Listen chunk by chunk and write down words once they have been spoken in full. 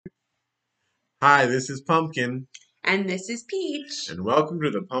Hi, this is Pumpkin, And this is Peach. and welcome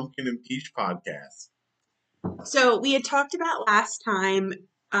to the Pumpkin and Peach podcast. So we had talked about last time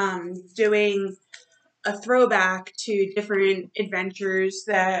doing a throwback to different adventures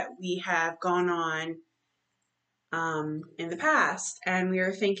that we have gone on in the past. And we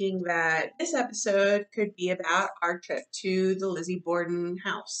were thinking that this episode could be about our trip to the Lizzie Borden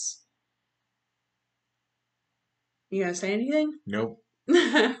house. You gonna say anything? Nope.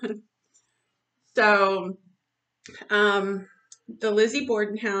 So, um, the Lizzie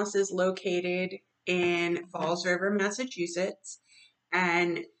Borden house is located in Falls River, Massachusetts.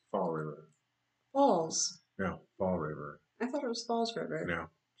 And Fall River. Falls. No, Fall River. I thought it was Falls River. No,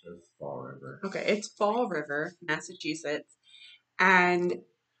 just Fall River. Okay, it's Fall River, Massachusetts. And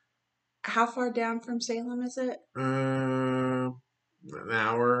how far down from Salem is it? An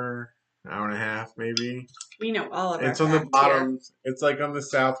hour and a half, maybe. We know all of our It's on the facts bottom. It's like on the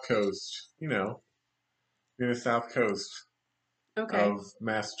south coast. Near the south coast here. Okay. of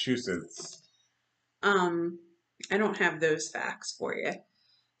Massachusetts. I don't have those facts for you.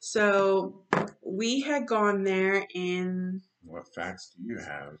 So we had gone there in. What facts do you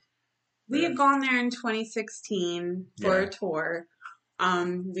have? We had gone there in 2016 for Yeah. a tour.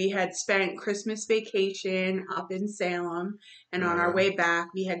 We had spent Christmas vacation up in Salem, and on our way back,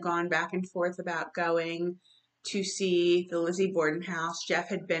 we had gone back and forth about going to see the Lizzie Borden house. Jeff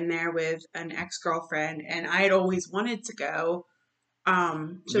had been there with an ex-girlfriend, and I had always wanted to go.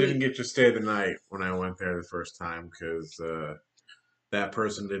 Didn't get to stay the night when I went there the first time because that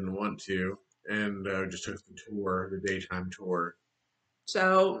person didn't want to, and just took the tour, the daytime tour.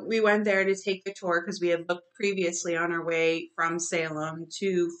 So we went there to take the tour because we had looked previously on our way from Salem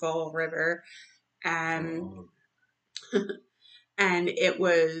to Fall River, and and it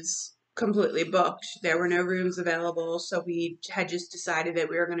was completely booked. There were no rooms available, so we had just decided that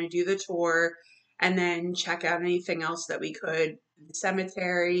we were going to do the tour and then check out anything else that we could, the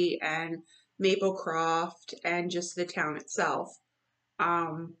cemetery and Maplecroft and just the town itself.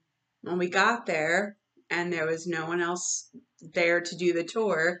 When we got there, and there was no one else there to do the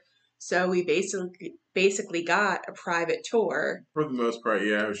tour, so we basically got a private tour. For the most part,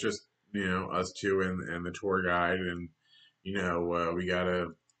 yeah, it was just us two and the tour guide, and we got a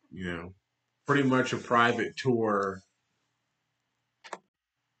pretty much a private tour.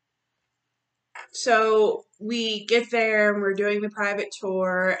 So we get there and we're doing the private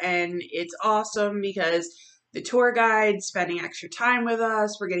tour, and it's awesome because the tour guide's spending extra time with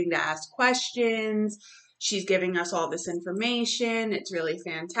us. We're getting to ask questions. She's giving us all this information. It's really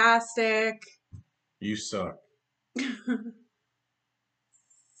fantastic. You suck.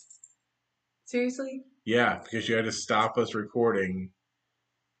 Seriously? Yeah, because you had to stop us recording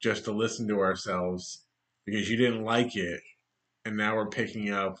just to listen to ourselves because you didn't like it, and now we're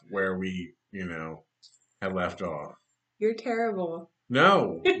picking up where we had left off. You're terrible.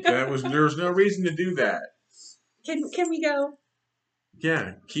 No, there was no reason to do that. Can we go?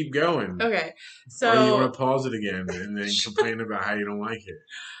 Yeah, keep going. Okay. Or you So want to pause it again and then complain about how you don't like it.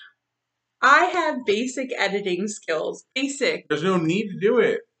 I have basic editing skills. Basic. There's no need to do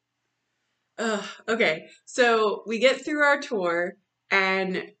it. Okay. So we get through our tour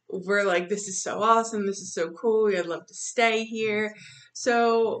and we're like, this is so awesome. This is so cool. We'd love to stay here.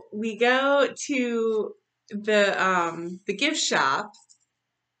 So we go to the gift shop,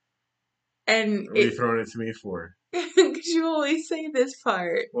 and What are you throwing it to me for? because you always say this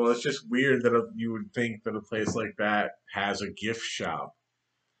part. Well, it's just weird that you would think that a place like that has a gift shop.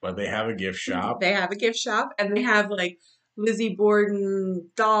 But they have a gift shop. They have a gift shop, and they have like Lizzie Borden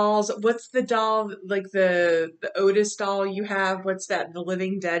dolls. What's the doll, like the Otis doll you have? What's that? The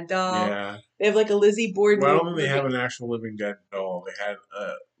Living Dead doll? Yeah. They have like a Lizzie Borden. Well, I don't think they have an actual Living Dead doll. They had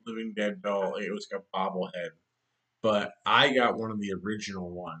a Living Dead doll. It was like a bobblehead. But I got one of the original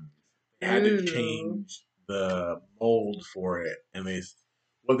ones. They had to change the mold for it, and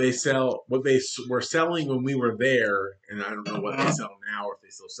what they were selling when we were there, and I don't know what they sell now or if they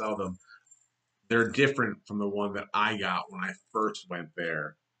still sell them. They're different from the one that I got when I first went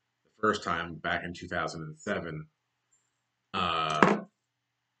there, the first time back in 2007.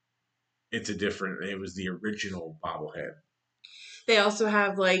 It was the original bobblehead. They also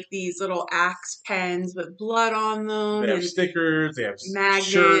have like these little axe pens with blood on them. They have stickers. They have magnets.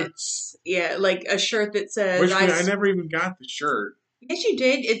 Shirts. Yeah, like a shirt that says. I never even got the shirt. Yes, you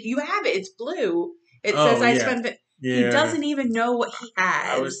did. You have it. It's blue. It says I spent the. Yeah. He doesn't even know what he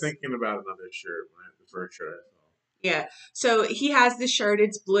has. I was thinking about another shirt when I had the first shirt I saw. Yeah. So he has the shirt.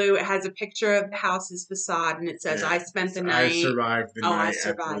 It's blue. It has a picture of the house's facade, and it says, "I spent the night." I survived the night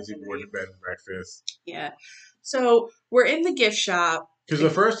at the Lizzie Borden bed and breakfast. Yeah. So we're in the gift shop, Because the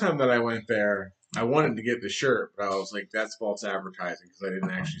first time that I went there, I wanted to get the shirt, but I was like, that's false advertising because I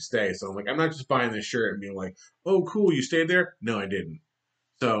didn't actually stay. So I'm like, I'm not just buying this shirt and being like, oh, cool, you stayed there? No, I didn't.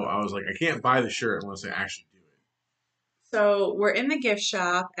 So I was like, I can't buy the shirt unless I actually do it. So we're in the gift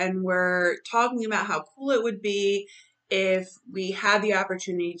shop and we're talking about how cool it would be if we had the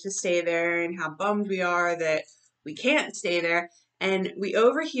opportunity to stay there and how bummed we are that we can't stay there. And we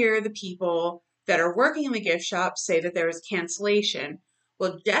overhear the people that are working in the gift shop say that there was a cancellation.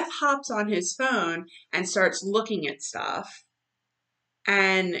 Well, Jeff hops on his phone and starts looking at stuff.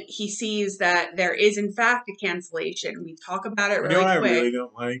 And he sees that there is, in fact, a cancellation. We talk about it You know really what I quick. really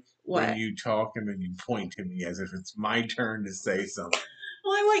don't like? When What? you talk and then you point to me as if it's my turn to say something.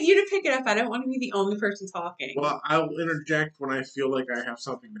 Well, I want you to pick it up. I don't want to be the only person talking. Well, I'll interject when I feel like I have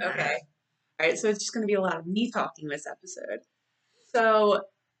something to Okay. add. All right. So it's just going to be a lot of me talking this episode. So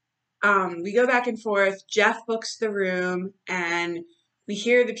we go back and forth. Jeff books the room, and we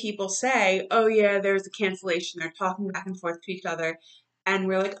hear the people say, "Oh yeah, there's a cancellation." They're talking back and forth to each other, and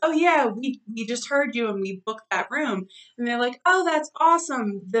we're like, "Oh yeah, we just heard you, and we booked that room." And they're like, "Oh, that's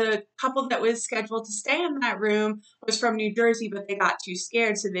awesome. The couple that was scheduled to stay in that room was from New Jersey, but they got too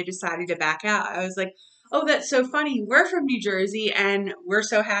scared, so they decided to back out." I was like, "Oh, that's so funny. We're from New Jersey, and we're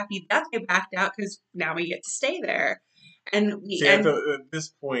so happy that they backed out because now we get to stay there." And we See, and at this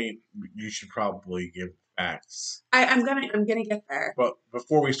point, you should probably give facts. I'm gonna get there. But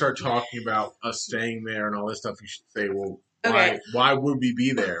before we start talking about us staying there and all this stuff, you should say, well, Okay. why would we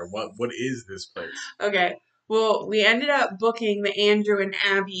be there? What is this place? Okay. Well, we ended up booking the Andrew and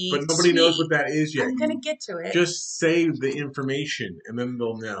Abby But nobody knows suite. what that is yet. I'm gonna get to it. Just save the information, and then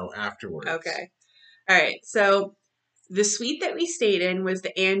they'll know afterwards. Okay. All right. So the suite that we stayed in was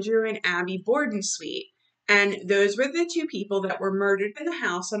the Andrew and Abby Borden suite. And those were the two people that were murdered in the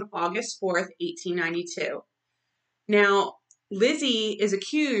house on August 4th, 1892. Now, Lizzie is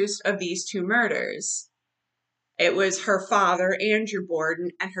accused of these two murders. It was her father, Andrew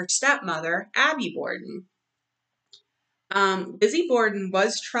Borden, and her stepmother, Abby Borden. Lizzie Borden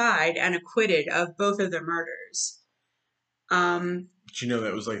was tried and acquitted of both of the murders. But you know,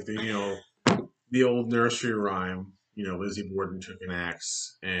 that was like the old nursery rhyme. You know, Lizzie Borden took an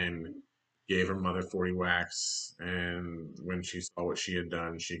axe and gave her mother 40 whacks, and when she saw what she had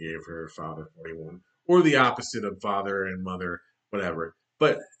done, she gave her father 41. Or the opposite of father and mother, whatever.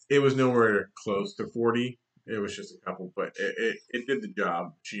 But it was nowhere close to 40. It was just a couple, but it did the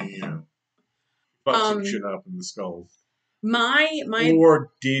job. She, fucked some shit up in the skull. My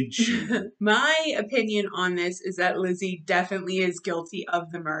Or did she? My opinion on this is that Lizzie definitely is guilty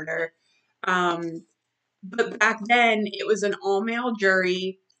of the murder. But back then, it was an all-male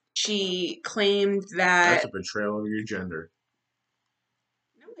jury. She claimed that... That's a betrayal of your gender.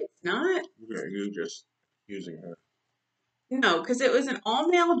 No, it's not. Yeah, you're just using her. No, because it was an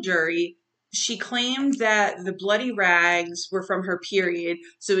all-male jury. She claimed that the bloody rags were from her period.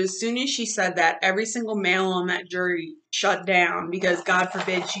 So as soon as she said that, every single male on that jury shut down because God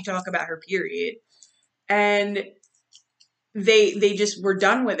forbid she talk about her period. And they just were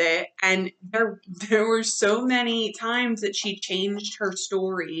done with it. And there were so many times that she changed her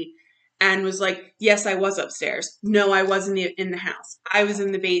story and was like, yes, I was upstairs. No, I wasn't in the house. I was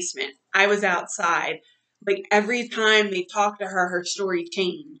in the basement. I was outside. Like every time they talked to her, her story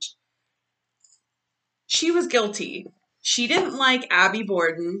changed. She was guilty. She didn't like Abby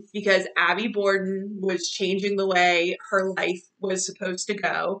Borden because Abby Borden was changing the way her life was supposed to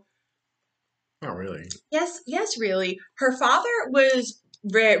go. Not really. Yes, really. Her father was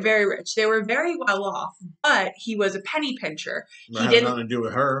very, very rich. They were very well off, but he was a penny pincher. That has nothing to do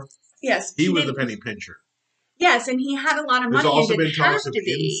with her. Yes, he was the penny pincher. Yes, and he had a lot of money. There's also and been talks of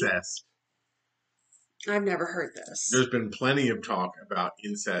be. incest. I've never heard this. There's been plenty of talk about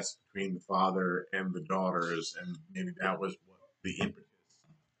incest between the father and the daughters, and maybe that was what the impetus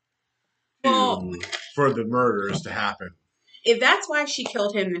for the murders to happen. If that's why she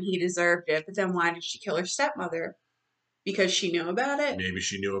killed him, then he deserved it. But then why did she kill her stepmother? Because she knew about it? Maybe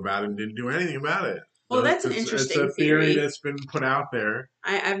she knew about it and didn't do anything about it. Well, that's an interesting It's a theory that's been put out there.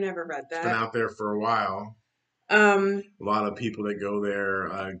 I've never read that. It's been out there for a while. A lot of people that go there,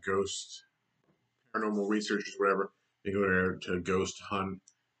 ghost, paranormal researchers, whatever, they go there to ghost hunt.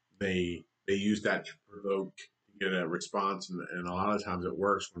 They use that to provoke, to get a response, and a lot of times it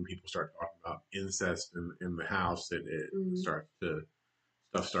works when people start talking about incest in the house.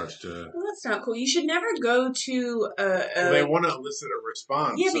 Stuff starts to. Well, that's not cool. You should never go to they want to elicit a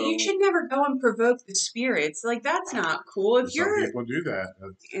response. Yeah, but you should never go and provoke the spirits. Like that's not cool. If some people do that.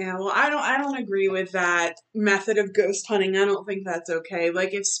 Yeah, well, I don't agree with that method of ghost hunting. I don't think that's okay.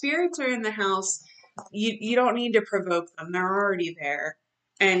 Like if spirits are in the house, you don't need to provoke them. They're already there.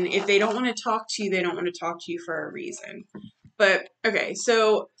 And if they don't want to talk to you, they don't want to talk to you for a reason. But okay,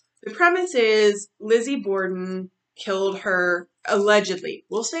 so the premise is Lizzie Borden killed her allegedly.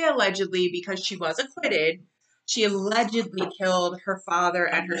 We'll say allegedly because she was acquitted. She allegedly killed her father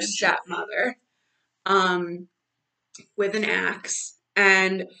and her stepmother with an axe.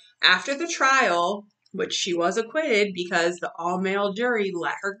 And after the trial, which she was acquitted because the all male jury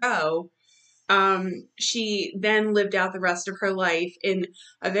let her go, she then lived out the rest of her life in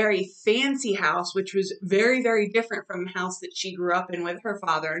a very fancy house, which was very, very different from the house that she grew up in with her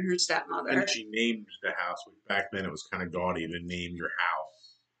father and her stepmother. And she named the house. Back then, it was kind of gaudy to name your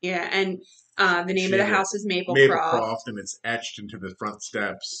house. Yeah, and the name of the house is Maplecroft, and it's etched into the front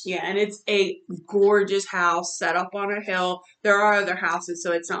steps. Yeah, and it's a gorgeous house set up on a hill. There are other houses,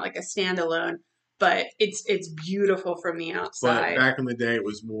 so it's not like a standalone, but it's beautiful from the outside. But back in the day, it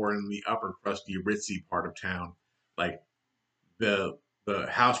was more in the upper crusty, ritzy part of town. Like the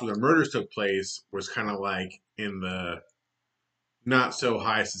house where the murders took place was kind of like in the not so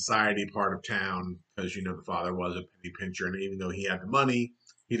high society part of town because the father was a penny pincher, and even though he had the money,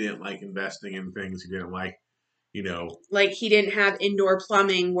 he didn't like investing in things. He didn't like like he didn't have indoor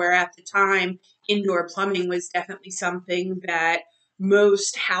plumbing, where at the time indoor plumbing was definitely something that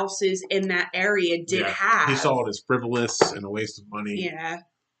most houses in that area did have. He saw it as frivolous and a waste of money. Yeah.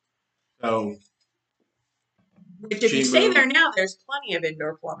 So, which if you stay there now, there's plenty of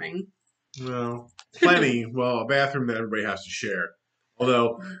indoor plumbing. Well, plenty. Well, a bathroom that everybody has to share.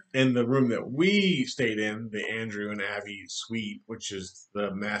 Although, in the room that we stayed in, the Andrew and Abby suite, which is the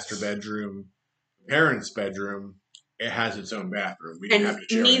master bedroom, parents' bedroom, it has its own bathroom. We didn't have to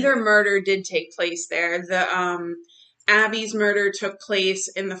share neither murder did take place there. The Abby's murder took place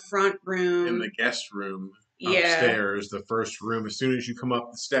in the front room. In the guest room upstairs, the first room. As soon as you come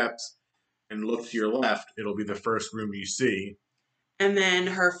up the steps and look to your left, it'll be the first room you see. And then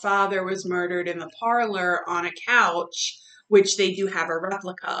her father was murdered in the parlor on a couch, which they do have a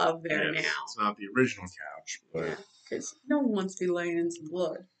replica of there now. It's not the original couch, but because no one wants to be laying in some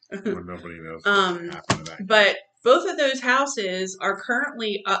blood. Well, nobody knows what happened to that. But both of those houses are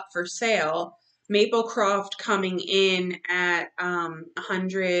currently up for sale. Maplecroft coming in at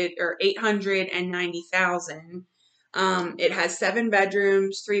 100 or 890,000. It has 7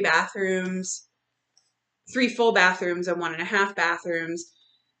 bedrooms, 3 bathrooms, 3 full bathrooms, and 1.5 bathrooms.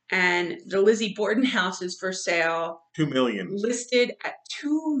 And the Lizzie Borden house is for sale. $2 million. Listed at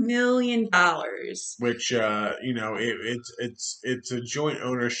 $2 million. Which it's a joint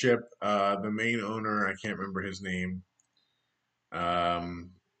ownership. The main owner, I can't remember his name.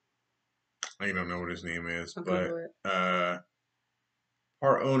 I don't know what his name is, but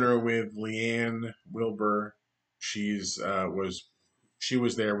part owner with Leanne Wilbur. She was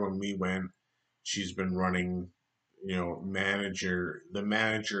there when we went. She's been running, the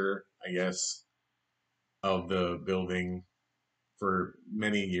manager, I guess, of the building for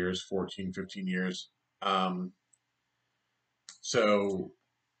many years, 14, 15 years. But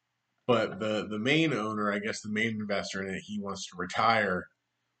the main owner, I guess the main investor in it, he wants to retire.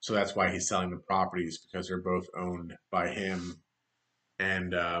 So that's why he's selling the properties, because they're both owned by him.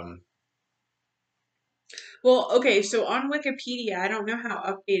 And well, okay, so on Wikipedia, I don't know how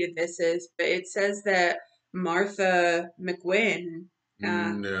updated this is, but it says that Martha McGuinn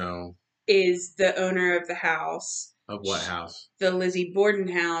is the owner of the house. Of what house? The Lizzie Borden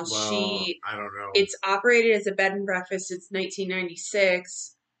house. Well, I don't know. It's operated as a bed and breakfast since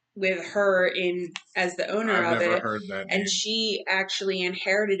 1996 with her as the owner of it. I've never heard that name. And she actually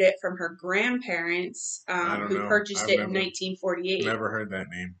inherited it from her grandparents who purchased it in 1948. Never heard that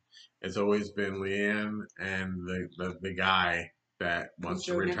name. It's always been Leanne and the guy that wants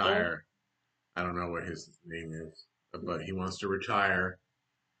to retire. I don't know what his name is, but he wants to retire.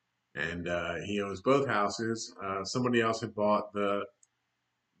 And he owns both houses. Somebody else had bought the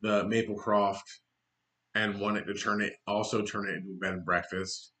Maplecroft and wanted to turn it into a bed and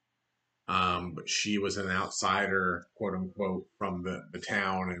breakfast. But she was an outsider, quote unquote, from the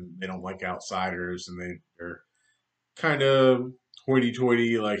town, and they don't like outsiders, and they're kind of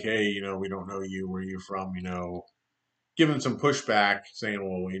hoity-toity, like, hey, we don't know you, where you from, giving some pushback, saying,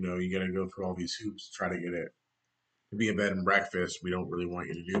 well, you got to go through all these hoops to try to get it to be a bed and breakfast. We don't really want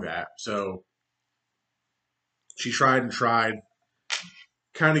you to do that. So she tried and tried,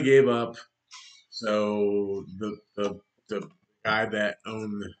 kind of gave up. So the guy that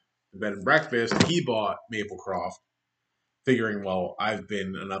owned the bed and breakfast, he bought Maplecroft, figuring, well, I've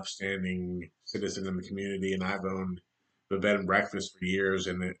been an upstanding citizen in the community, and I've owned the bed and breakfast for years,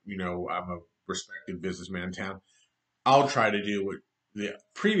 and I'm a respected businessman in town. I'll try to do what the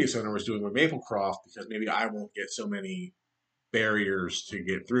previous owner was doing with Maplecroft, because maybe I won't get so many barriers to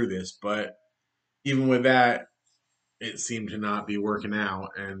get through this. But even with that, it seemed to not be working out,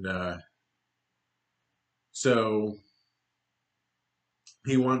 and so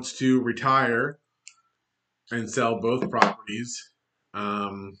he wants to retire and sell both properties.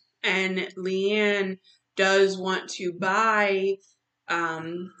 And Leanne does want to buy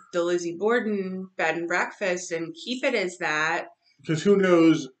the Lizzie Borden bed and breakfast and keep it as that. Because who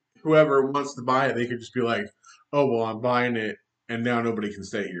knows, whoever wants to buy it, they could just be like, oh, well, I'm buying it, and now nobody can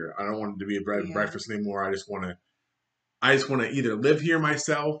stay here. I don't want it to be a bread and breakfast anymore. I just want to either live here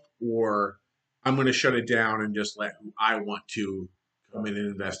myself, or I'm going to shut it down and just let who I want to come in and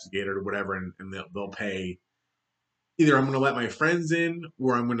investigate it or whatever, and they'll pay. Either I'm going to let my friends in,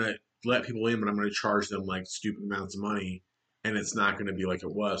 or I'm going to let people in, but I'm going to charge them like stupid amounts of money, and it's not going to be like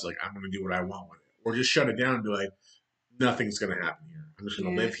it was. Like, I'm going to do what I want with it, or just shut it down and be like, nothing's going to happen here. I'm just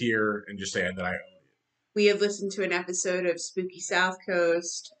going to live here and just say that I own it. We had listened to an episode of Spooky South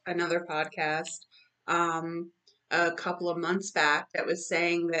Coast, another podcast, a couple of months back that was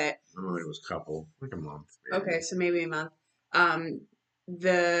saying that. I don't think it was a couple, like a month. Maybe. Okay, so maybe a month.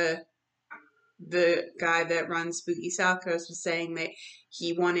 The guy that runs Spooky South Coast was saying that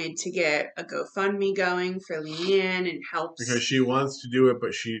he wanted to get a GoFundMe going for Leanne and helps, because she wants to do it,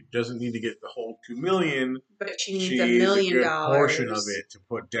 but she doesn't need to get the whole $2 million. But she needs $1 million. A good portion of it to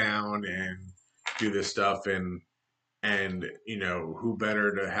put down and do this stuff, and you know, who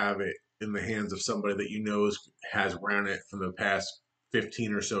better to have it in the hands of somebody that you know has run it for the past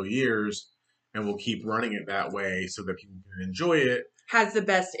 15 or so years and will keep running it that way so that people can enjoy it. Has the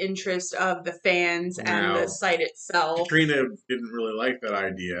best interest of the fans and the site itself. Katrina didn't really like that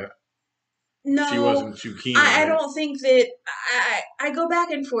idea. No, she wasn't too keen. I don't think that. I go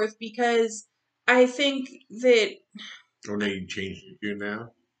back and forth because I think that. Or now you changed your tune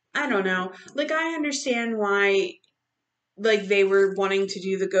now? I don't know. Like, I understand why, like, they were wanting to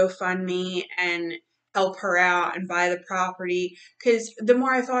do the GoFundMe and help her out and buy the property. Because the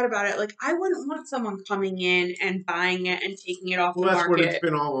more I thought about it, like, I wouldn't want someone coming in and buying it and taking it off the market. Well, that's what it's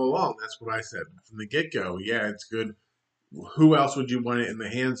been all along. That's what I said from the get-go. Yeah, it's good. Who else would you want it in the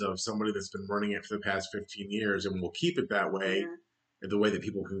hands of? Somebody that's been running it for the past 15 years and will keep it that way, the way that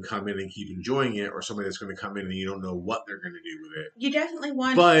people can come in and keep enjoying it, or somebody that's going to come in and you don't know what they're going to do with it. You definitely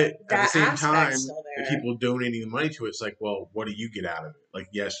want But that at the same time, the people donating the money to it, it's like, well, what do you get out of it? Like,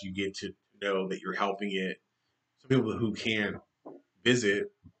 yes, you get to know that you're helping it. Some people who can't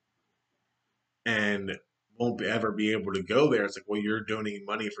visit and won't ever be able to go there, it's like, well, you're donating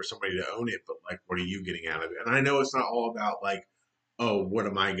money for somebody to own it, but like, what are you getting out of it? And I know it's not all about like, oh, what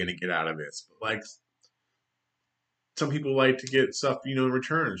am I going to get out of this? But like, some people like to get stuff, you know, in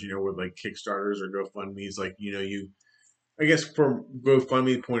returns, you know, with like Kickstarters or GoFundMe's. Like, you know, I guess from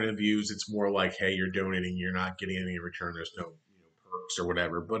GoFundMe point of views, it's more like, hey, you're donating, you're not getting any in return. There's no, you know, perks or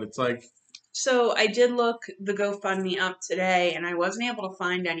whatever. But it's like, so I did look the GoFundMe up today, and I wasn't able to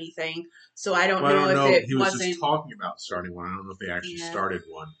find anything. So I don't know if it he was just talking about starting one. I don't know if they actually started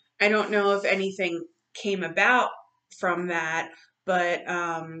one. I don't know if anything came about from that, but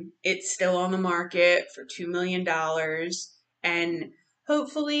it's still on the market for $2 million. And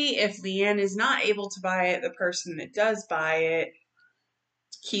hopefully, if Leanne is not able to buy it, the person that does buy it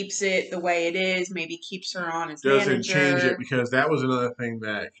keeps it the way it is, maybe keeps her on as manager. Doesn't change it, because that was another thing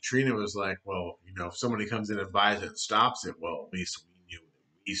that Katrina was like, well, you know, if somebody comes in and buys it and stops it, well, at least we knew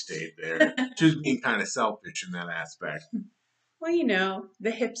that we stayed there. Just being kind of selfish in that aspect. Well, you know, the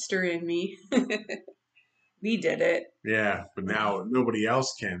hipster in me. We did it. Yeah, but now nobody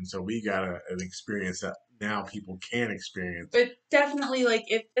else can, so we got an experience that now people can experience. But definitely, like,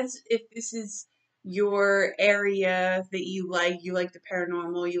 if this is your area that you like the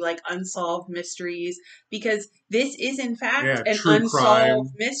paranormal, you like unsolved mysteries, because this is in fact an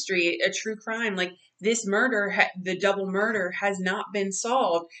unsolved mystery, a true crime. Like, this murder, the double murder, has not been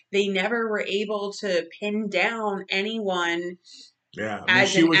solved. They never were able to pin down anyone. Yeah, I mean,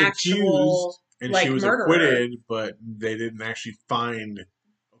 she was accused and she was acquitted, but they didn't actually find,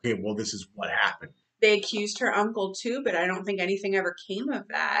 okay, well, this is what happened. They accused her uncle too, but I don't think anything ever came of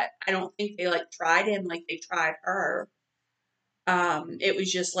that. I don't think they like tried him like they tried her. It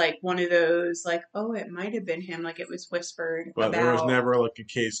was just like one of those, like, oh, it might have been him, like it was whispered. But there was never like a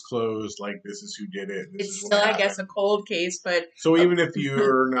case closed, like this is who did it. It's still, I guess, a cold case, but so even if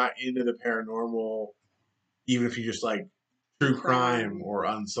you're not into the paranormal, even if you just like true crime or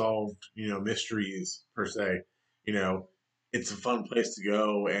unsolved, you know, mysteries per se, you know, it's a fun place to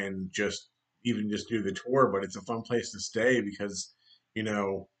go and just do the tour. But it's a fun place to stay because, you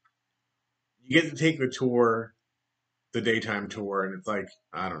know, you get to take the tour the daytime tour, and it's like,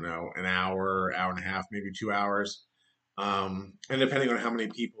 I don't know, an hour, hour and a half, maybe 2 hours. And depending on how many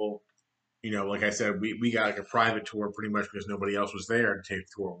people, like I said, we got like a private tour pretty much because nobody else was there to take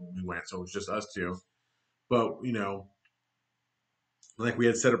the tour when we went, so it was just us two. But like we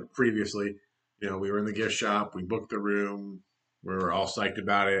had said up previously, we were in the gift shop, we booked the room, we were all psyched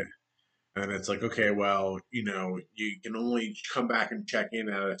about it. And it's like, okay, well, you can only come back and check in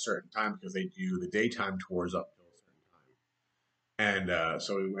at a certain time because they do the daytime tours up till a certain time. And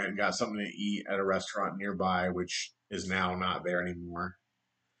so we went and got something to eat at a restaurant nearby, which is now not there anymore.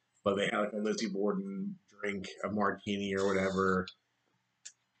 But they had like a Lizzie Borden drink, a martini or whatever.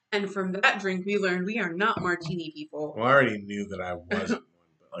 And from that drink, we learned we are not martini people. Well, I already knew that I wasn't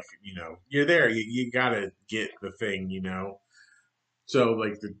one, but like, you're there, you gotta get the thing, So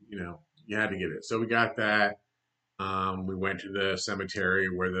like you had to get it. So we got that. We went to the cemetery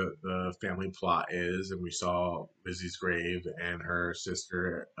where the family plot is, and we saw Lizzie's grave and her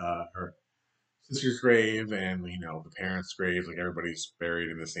sister's grave, and the parents' graves. Like everybody's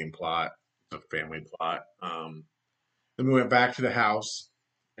buried in the same plot, the family plot. Then we went back to the house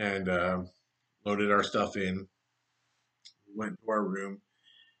and loaded our stuff in. We went to our room.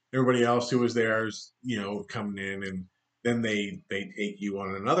 Everybody else who was there is coming in, and then they take you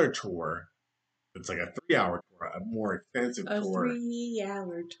on another tour. It's like a 3 hour tour, a more extensive A tour. 3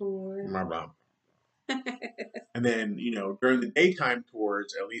 hour tour. And then, during the daytime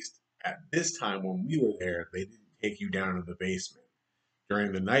tours, at least at this time when we were there, they didn't take you down to the basement.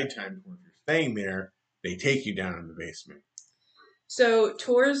 During the nighttime tour, if you're staying there, they take you down in the basement. So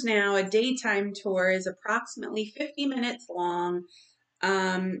tours now, a daytime tour is approximately 50 minutes long.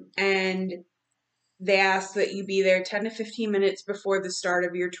 And they ask that you be there 10 to 15 minutes before the start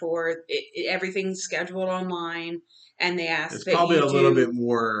of your tour. Everything's scheduled online, and they ask it's that probably you a little bit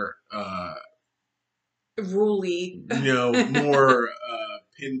more ruly. More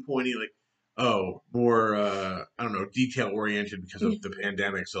pinpointy, like, more I don't know, detail oriented because of the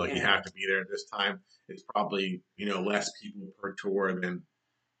pandemic. So like you have to be there at this time. It's probably less people per tour than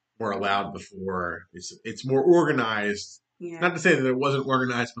were allowed before. It's more organized. Yeah. Not to say that it wasn't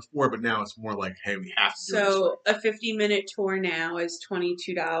organized before, but now it's more like, hey, we have to do it this way. So a 50-minute tour now is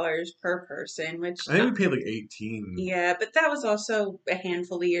 $22 per person, which I think we paid like 18. Yeah, but that was also a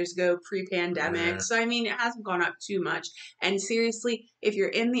handful of years ago, pre-pandemic. Yeah. So I mean, it hasn't gone up too much. And seriously, if you're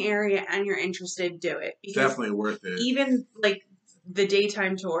in the area and you're interested, do it. It's definitely worth it. Even like the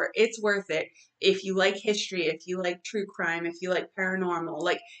daytime tour, it's worth it. If you like history, if you like true crime, if you like paranormal,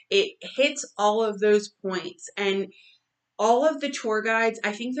 like it hits all of those points. And all of the tour guides,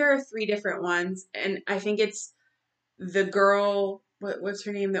 I think there are 3 different ones, and I think it's the girl, what's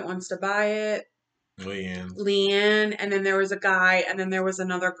her name that wants to buy it? Leanne, and then there was a guy, and then there was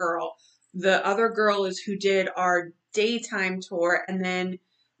another girl. The other girl is who did our daytime tour, and then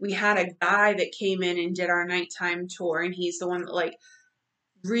we had a guy that came in and did our nighttime tour, and he's the one that like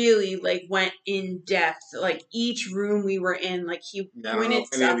really like went in depth. Like each room we were in, like he pointed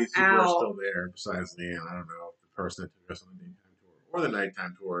stuff out. Any of these people are still there besides Leanne. I don't know if the person that took us on the daytime tour or the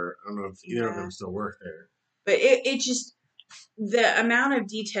nighttime tour. I don't know if either of them still work there. But it just, the amount of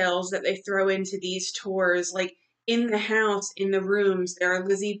details that they throw into these tours, like in the house, in the rooms, there are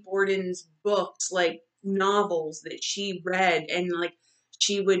Lizzie Borden's books, like novels that she read, and like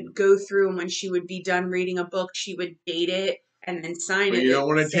she would go through, and when she would be done reading a book, she would date it and then sign it. You don't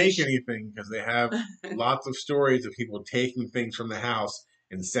want to take anything because they have lots of stories of people taking things from the house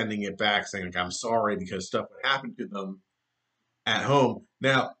and sending it back, saying like, "I'm sorry," because stuff would happen to them at home.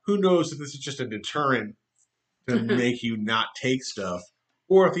 Now, who knows if this is just a deterrent to make you not take stuff,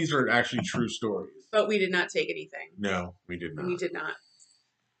 or if these are actually true stories. But we did not take anything. No, we did not. We did not.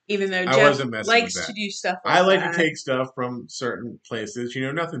 Even though Jeff likes to do stuff like that. I like to take stuff from certain places.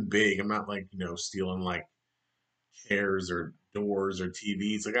 Nothing big. I'm not like, stealing like chairs or doors or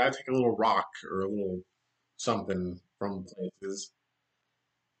TVs. Like I take a little rock or a little something from places.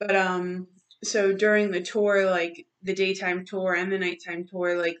 But so during the tour, like the daytime tour and the nighttime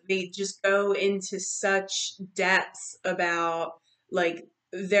tour, like they just go into such depths about like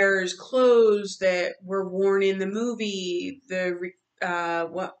there's clothes that were worn in the movie.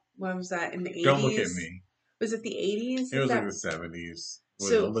 What was that in the 80s? Don't look at me. Was it the 80s? It was like the 70s. With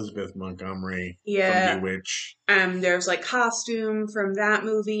So Elizabeth Montgomery yeah, from Bewitched. There's like costume from that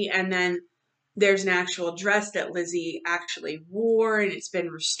movie, and then there's an actual dress that Lizzie actually wore, and it's been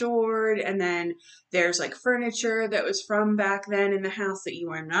restored. And then there's like furniture that was from back then in the house that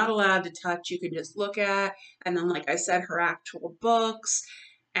you are not allowed to touch. You can just look at. And then, like I said, her actual books.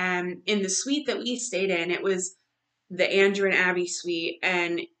 And in the suite that we stayed in, it was the Andrew and Abby suite.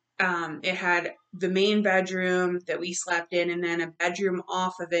 And It had the main bedroom that we slept in, and then a bedroom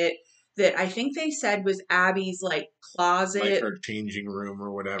off of it that I think they said was Abby's like like closet, her changing room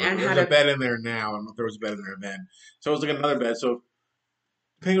or whatever. and But had there's a a. bed in there now. I don't know if there was a bed in there then. So it was like another bed. So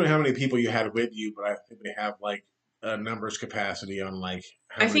depending on how many people you had with you, but I think they have like a numbers capacity on like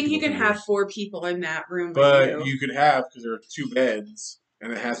how I many think you people can can be. have 4 people in that room with But you. you could have because there are two beds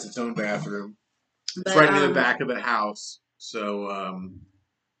and it has its own bathroom. It's But right near the back of the house, so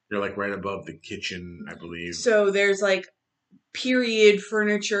you're like right above the kitchen, I believe. so there's like period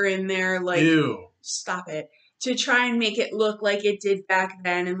furniture in there, like Ew. stop it, to try and make it look like it did back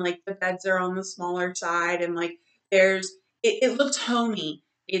then, and like the beds are on the smaller side, and like there's it looks homey.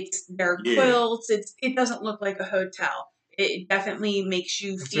 It's there are Yeah. quilts. It doesn't look like a hotel. It definitely makes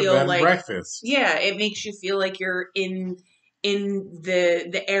you It's a feel bed and like, breakfast. yeah, it makes you feel like you're in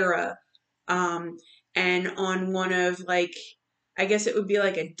the era. Um, and on one of like, I guess it would be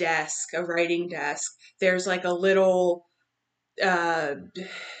like a desk, a writing desk. There's like a little uh,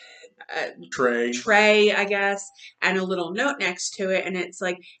 uh, Tray. tray, I guess, and a little note next to it. And it's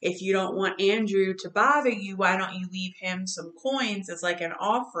like, if you don't want Andrew to bother you, why don't you leave him some coins as like an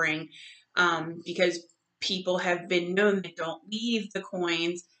offering? Because people have been known that don't leave the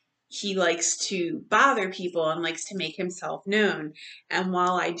coins. He likes to bother people and likes to make himself known. And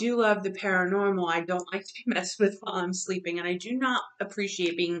while I do love the paranormal, I don't like to be messed with while I'm sleeping. And I do not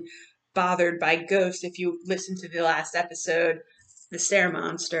appreciate being bothered by ghosts. If you listen to the last episode, the stair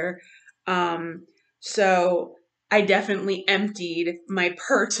monster. Um, so I definitely emptied my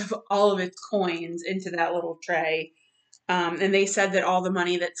purse of all of its coins into that little tray. And they said that all the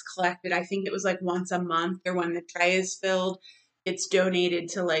money that's collected, I think it was like once a month or when the tray is filled, it's donated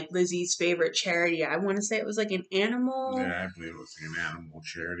to like Lizzie's favorite charity. I want to say it was like Yeah, I believe it was like an animal an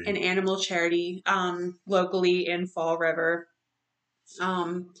charity. animal charity, locally in Fall River.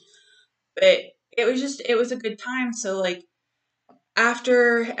 Um, but it was a good time. So like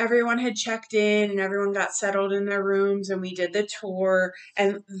after everyone had checked in and everyone got settled in their rooms and we did the tour,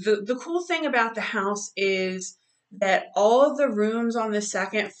 and the cool thing about the house is that all of the rooms on the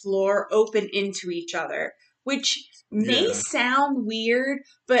second floor open into each other, which may Yeah. sound weird,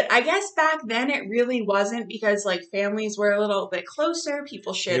 but I guess back then it really wasn't, because like families were a little bit closer,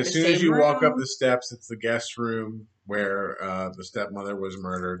 people Yeah, shared as the soon as same you walk up room. the steps, it's the guest room where the stepmother was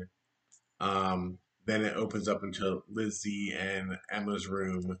murdered. Um, then it opens up into Lizzie and Emma's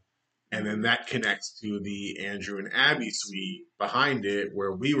room, and then that connects to the Andrew and Abby suite behind it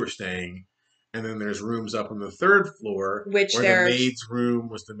where we were staying. And then there's rooms up on the third floor Which where the there's, maid's room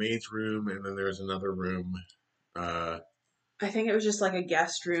was the maid's room, and then there's another room. Uh, I think it was just like a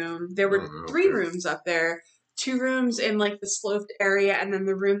guest room. There I were don't know if 3 there. rooms up there. 2 rooms in like the sloped area, and then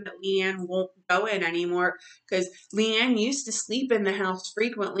the room that Leanne won't go in anymore, because Leanne used to sleep in the house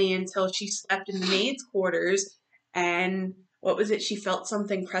frequently until she slept in the maid's quarters. And what was it? She felt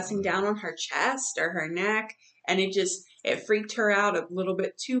something pressing down on her chest or her neck, and it freaked her out a little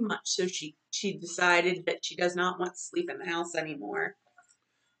bit too much. So she decided that she does not want to sleep in the house anymore.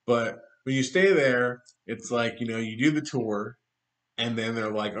 But when you stay there, it's like, you do the tour, and then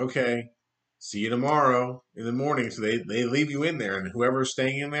they're like, okay, see you tomorrow in the morning. So they leave you in there, and whoever's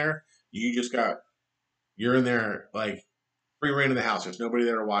staying in there, you just got, you're in there like free reign of the house. There's nobody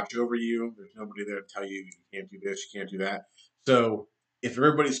there to watch over you. There's nobody there to tell you you can't do this, you can't do that. So if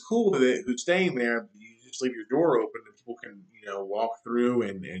everybody's cool with it, who's staying there, you just leave your door open and people can, walk through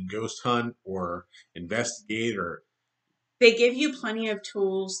and ghost hunt or investigate or They give you plenty of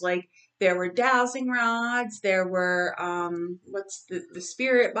tools. Like there were dowsing rods, there were what's the spirit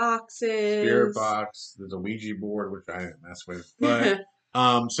spirit boxes. box. There's a Ouija board, which I didn't mess with. But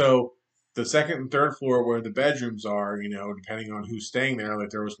so the second and third floor where the bedrooms are, depending on who's staying there, like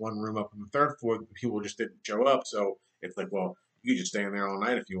there was one room up on the third floor that people just didn't show up. So it's like, well, you could just stay in there all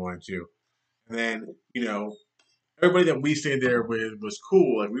night if you wanted to. And then, everybody that we stayed there with was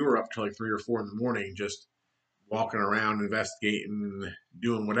cool. Like we were up till like 3 or 4 in the morning, just walking around, investigating,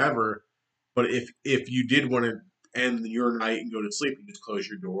 doing whatever. But if you did want to end your night and go to sleep, you just close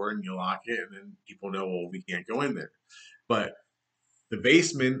your door and you lock it, and then people know, well, we can't go in there. But the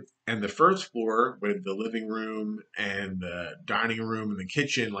basement and the first floor with the living room and the dining room and the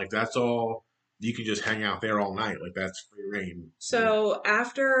kitchen, like that's all you can just hang out there all night. Like that's free reign. So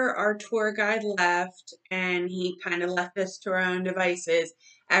after our tour guide left and he kind of left us to our own devices,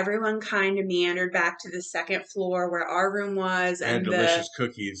 everyone kind of meandered back to the second floor where our room was, And and the delicious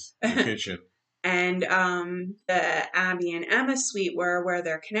cookies in the kitchen. and the Abby and Emma suite where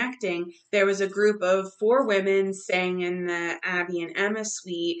they're connecting. There was a group of 4 women staying in the Abby and Emma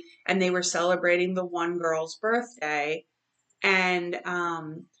suite, and they were celebrating the one girl's birthday. And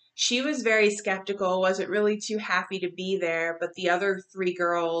she was very skeptical, wasn't really too happy to be there. But the other three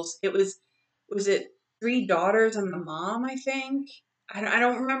girls, was it three daughters and the mom, I think? I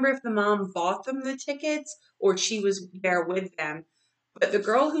don't remember if the mom bought them the tickets or she was there with them. But the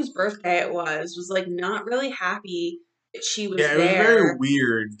girl whose birthday it was like not really happy that she was Yeah, it was very there.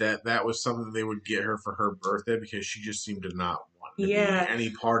 weird that that was something they would get her for her birthday because she just seemed to not want to be Yeah, any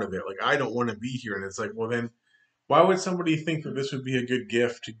part of it. Like, I don't want to be here. And it's like, well, then why would somebody think that this would be a good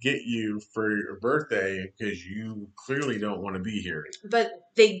gift to get you for your birthday because you clearly don't want to be here? but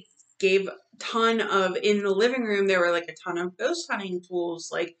they gave a ton of in the living room. There were like a ton of ghost hunting tools,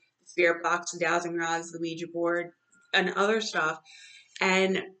 like the spirit box, the dowsing rods, the Ouija board, and other stuff.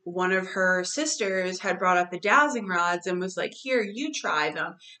 And one of her sisters had brought up the dowsing rods and was like, "Here, you try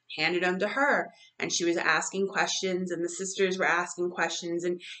them." Handed them to her, and she was asking questions, and the sisters were asking questions.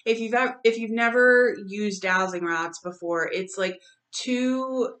 And if you've never used dowsing rods before, it's like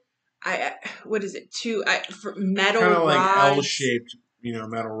two, I what is it? Kind Metal of like rods, L-shaped,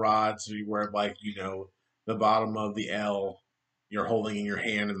 metal rods where like, the bottom of the L you're holding in your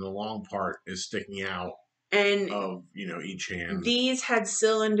hand and the long part is sticking out and of, each hand. these had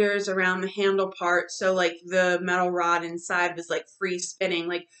cylinders around the handle part, so like the metal rod inside was like free spinning,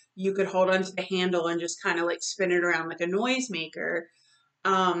 like you could hold onto the handle and just kind of like spin it around like a noisemaker.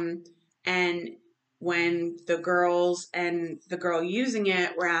 Um, and when the girls and the girl using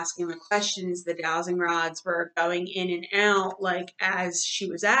it were asking the questions, the dowsing rods were going in and out like as she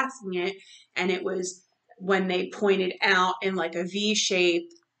was asking it, and it was when they pointed out in like a V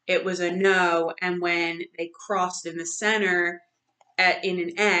shape, it was a no, and when they crossed in the center in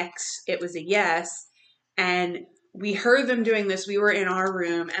an X, it was a yes. And we heard them doing this. We were in our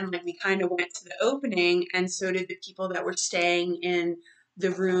room and like we kind of went to the opening, and so did the people that were staying in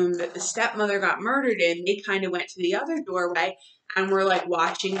the room that the stepmother got murdered in. They kind of went to the other doorway and were like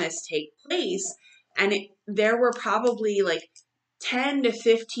watching this take place. And there were probably like 10 to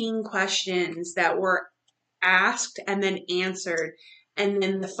 15 questions that were asked and then answered. And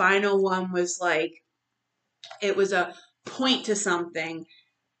then the final one was like, it was a point to something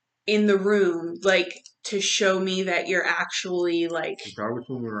in the room, like to show me that you're actually like, That was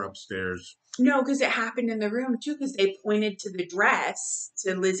when we were upstairs. no, because it happened in the room too, because they pointed to the dress,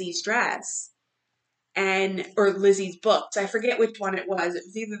 to Lizzie's dress, and or Lizzie's books. I forget which one it was. It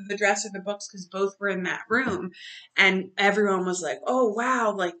was either the dress or the books because both were in that room, and everyone was like, "Oh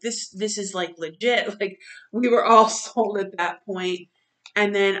wow, like this is like legit." Like we were all sold at that point.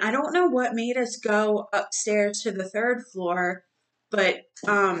 And then I don't know what made us go upstairs to the third floor, but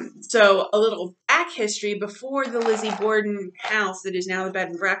so a little back history before the Lizzie Borden house that is now the bed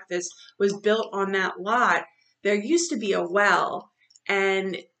and breakfast was built on that lot. There used to be a well,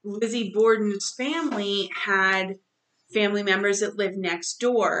 and Lizzie Borden's family had family members that lived next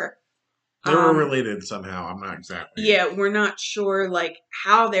door. They were related somehow. I'm not exactly. Yeah, we're not sure like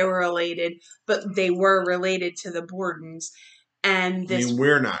how they were related, but they were related to the Bordens. And I mean, this,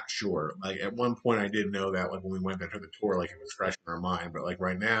 we're not sure. Like at one point, I did know that. Like when we went there to the tour, like it was fresh in our mind. But like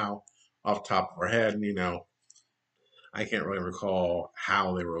right now, off the top of our head, I can't really recall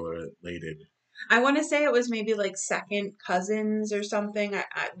how they were related. I want to say it was maybe like second cousins or something.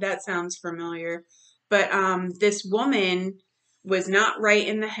 That sounds familiar. But this woman was not right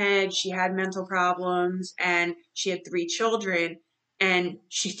in the head. She had mental problems and she had three children, and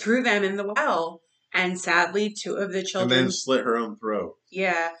she threw them in the well. And sadly, two of the And then children, slit her own throat.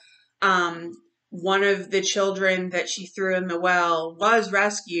 yeah, um, one of the children that she threw in the well was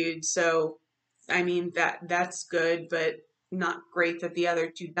rescued. So, I mean that's good, but not great that the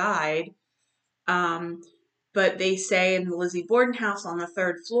other two died. Um, but they say in the Lizzie Borden house on the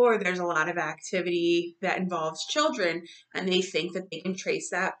third floor, there's a lot of activity that involves children, and they think that they can trace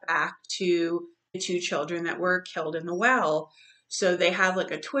that back to the two children that were killed in the well. So they have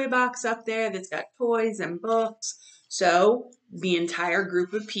like a toy box up there that's got toys and books. So the entire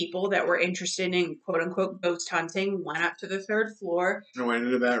group of people that were interested in quote unquote ghost hunting went up to the third floor. I went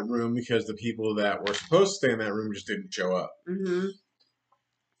into that room because the people that were supposed to stay in that room just didn't show up. Mm-hmm.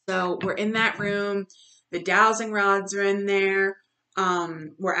 So we're in that room. The dowsing rods are in there.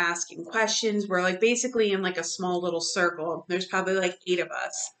 We're asking questions. We're like basically in like a small little circle. There's probably like 8 of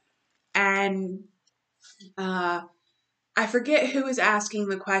us. And uh, I forget who was asking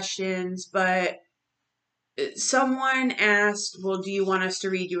the questions, but someone asked, "Well, do you want us to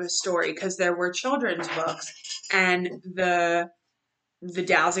read you a story?" Because there were children's books, and the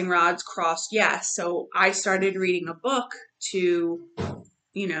dowsing rods crossed yes. So I started reading a book to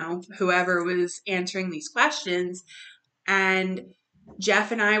whoever was answering these questions. And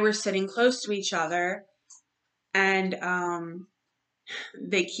Jeff and I were sitting close to each other, and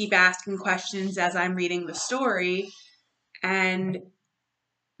they keep asking questions as I'm reading the story. And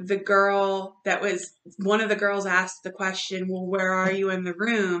the girl that was, one of the girls asked the question, well, where are you in the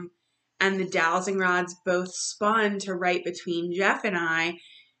room? And the dowsing rods both spun to right between Jeff and I.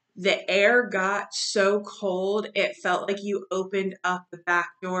 The air got so cold, it felt like you opened up the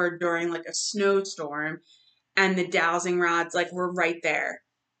back door during like a snowstorm, and the dowsing rods like were right there.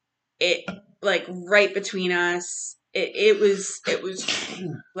 It like right between us. It was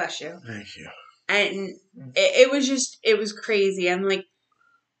bless you. Thank you. And it was crazy. And like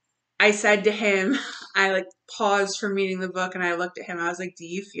I said to him, I like paused from reading the book and I looked at him. I was like, "Do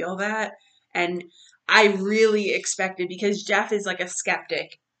you feel that?" And I really expected, because Jeff is like a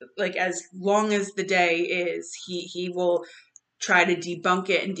skeptic. Like as long as the day is, he will try to debunk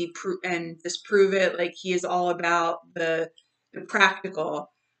it and disprove it. Like he is all about the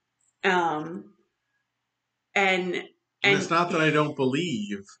practical. Um and And it's and not that I don't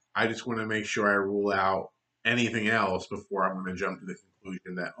believe. I just want to make sure I rule out anything else before I'm going to jump to the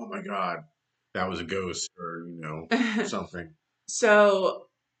conclusion that, oh my God, that was a ghost or, something. So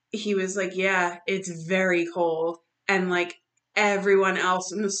he was like, "Yeah, it's very cold." And like everyone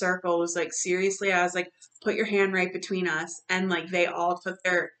else in the circle was like, "Seriously?" I was like, "Put your hand right between us." And like they all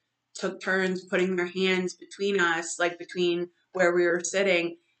took turns putting their hands between us, like between where we were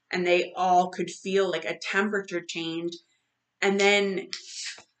sitting, and they all could feel like a temperature change. And then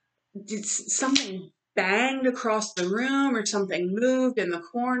something banged across the room or something moved in the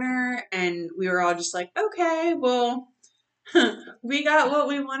corner, and we were all just like, "Okay, well, we got what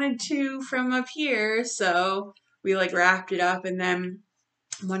we wanted to from up here." So we like wrapped it up, and then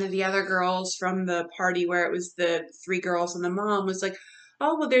one of the other girls from the party where it was the three girls and the mom was like,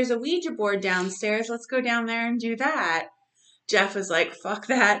 "Oh, well, there's a Ouija board downstairs. Let's go down there and do that." Jeff was like, "Fuck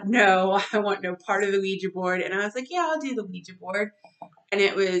that. No, I want no part of the Ouija board." And I was like, "Yeah, I'll do the Ouija board." And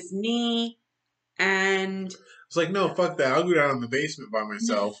it was me and It's like, no, fuck that. I'll go down in the basement by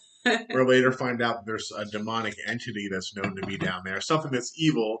myself. Or later find out there's a demonic entity that's known to be down there, something that's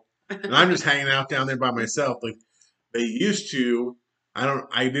evil, and I'm just hanging out down there by myself. Like they used to.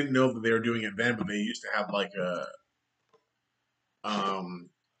 I didn't know that they were doing it then, but they used to have um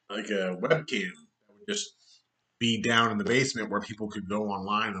like a webcam that would just be down in the basement where people could go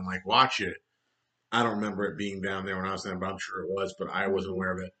online and like watch it. I don't remember it being down there when I was there, but I'm sure it was, but I wasn't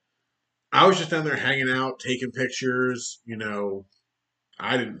aware of it. I was just down there hanging out, taking pictures.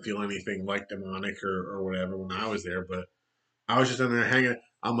 I didn't feel anything like demonic or whatever when I was there, but I was just down there hanging.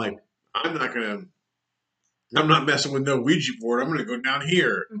 I'm like, I'm not gonna, I'm not messing with no Ouija board. I'm gonna go down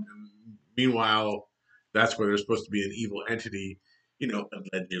here. And meanwhile, that's where there's supposed to be an evil entity,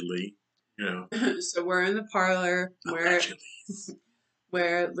 allegedly. So we're in the parlor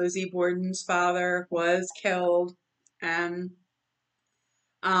where Lizzie Borden's father was killed, and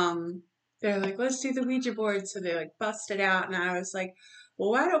they're like, "Let's do the Ouija board." So they like busted out, and I was like,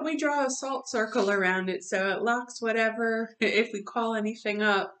 "Well, why don't we draw a salt circle around it so it locks whatever, if we call anything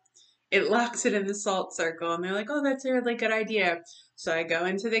up, it locks it in the salt circle." And they're like, "Oh, that's a really good idea." So I go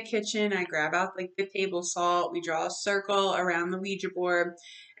into the kitchen, I grab out like the table salt, we draw a circle around the Ouija board,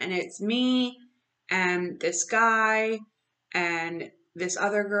 and it's me and this guy and this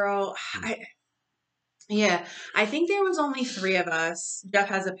other girl. Yeah, I think there was only three of us. Jeff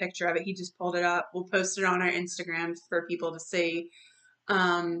has a picture of it. He just pulled it up. We'll post it on our Instagrams for people to see.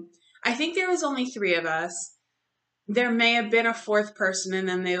 Um, I think there was only three of us. There may have been a fourth person, and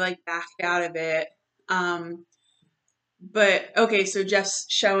then they like backed out of it. Um, but okay, so Jeff's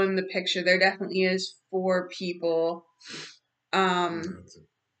showing the picture. There definitely is four people.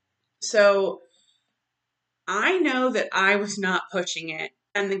 So I know that I was not pushing it,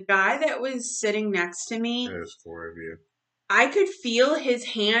 and the guy that was sitting next to me, There's four of you. I could feel his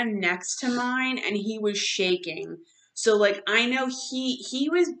hand next to mine and he was shaking. So like I know he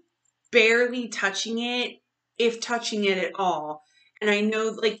was barely touching it, if touching it at all. And I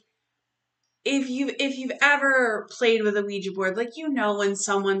know like if you've ever played with a Ouija board, like when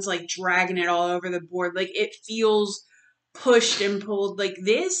someone's like dragging it all over the board, like it feels pushed and pulled. Like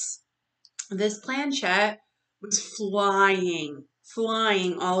this planchette was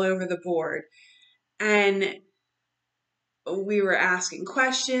flying all over the board. And we were asking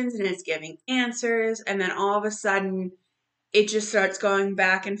questions and it's giving answers, and then all of a sudden it just starts going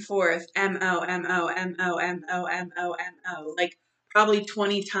back and forth, mo, like probably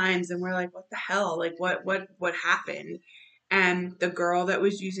 20 times. And we're like, what the hell, like what happened? And the girl that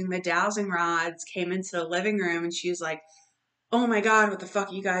was using the dowsing rods came into the living room and she was like, oh my God, what the fuck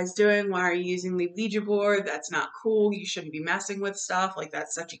are you guys doing? Why are you using the Ouija board? That's not cool. You shouldn't be messing with stuff. Like,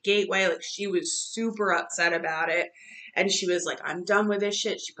 that's such a gateway. Like, she was super upset about it. And she was like, I'm done with this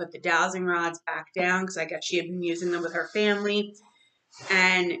shit. She put the dowsing rods back down because I guess she had been using them with her family.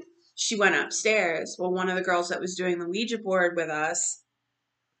 And she went upstairs. Well, one of the girls that was doing the Ouija board with us,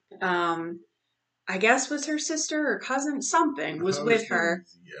 I guess was her sister or cousin, something, was with her.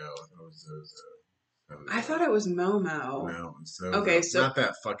 I thought it was Momo. No, so Okay, so not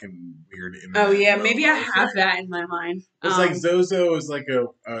that fucking weird oh internet yeah, maybe I Momo have thing. that in my mind. It's like Zozo is like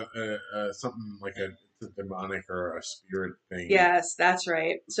a something like a demonic or a spirit thing. Yes, that's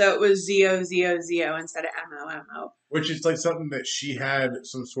right. So it was Zio instead of Mo. Which is like something that she had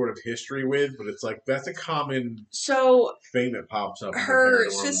some sort of history with, but it's like that's a common thing that pops up. Her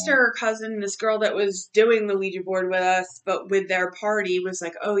sister or cousin, this girl that was doing the Ouija board with us, but with their party, was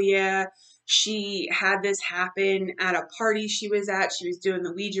like, oh yeah, she had this happen at a party she was at. She was doing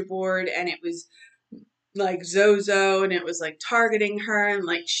the Ouija board, and it was like Zozo, and it was like targeting her, and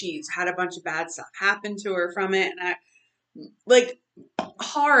like she's had a bunch of bad stuff happen to her from it. And I like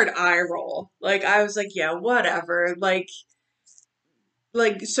hard eye roll. Like I was like, yeah, whatever. Like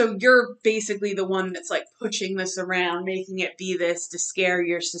so you're basically the one that's like pushing this around, making it be this to scare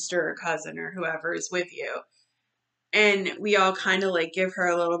your sister or cousin or whoever is with you. And we all kind of like give her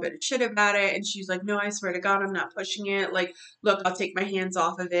a little bit of shit about it. And she's like, no, I swear to God, I'm not pushing it. Like, look, I'll take my hands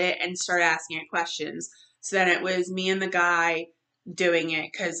off of it and start asking it questions. So then it was me and the guy doing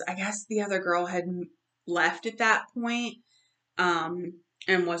it because I guess the other girl had left at that point,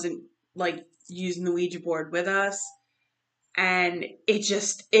 and wasn't like using the Ouija board with us. And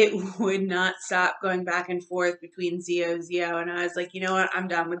it would not stop going back and forth between Zio. And I was like, you know what? I'm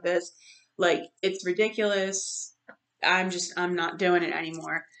done with this. Like, it's ridiculous. I'm not doing it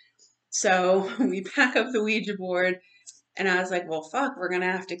anymore. So we pack up the Ouija board, and I was like, well, fuck, we're going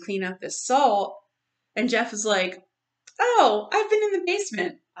to have to clean up this salt. And Jeff was like, oh, I've been in the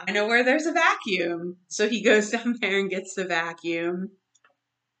basement. I know where there's a vacuum. So he goes down there and gets the vacuum,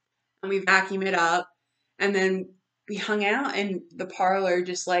 and we vacuum it up. And then we hung out in the parlor,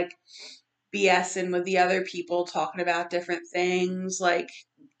 just like BSing with the other people, talking about different things, like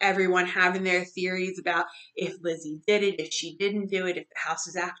everyone having their theories about if Lizzie did it, if she didn't do it, if the house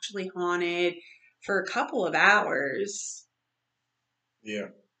is actually haunted, for a couple of hours. Yeah.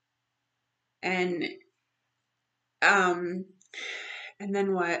 And and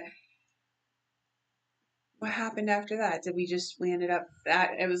then what happened after that? We ended up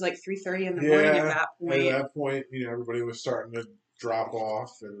that it was like 3:30 in the morning at that point. At that point, everybody was starting to drop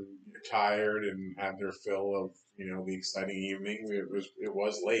off and get tired and have their fill of, the exciting evening. It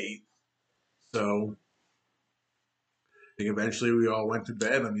was late. So I think eventually we all went to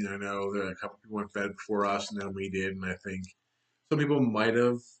bed. I mean, I know that a couple people went to bed before us, and then we did, and I think some people might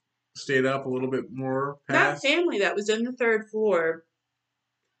have stayed up a little bit more past. That family that was in the third floor,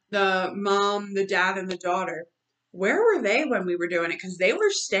 the mom, the dad, and the daughter, where were they when we were doing it? Because they were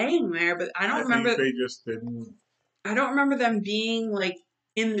staying there, but I don't remember. They just didn't. I don't remember them being like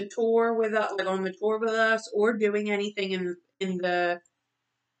in the tour with us, like on the tour with us, or doing anything in the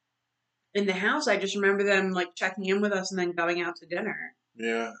house. I just remember them like checking in with us and then going out to dinner.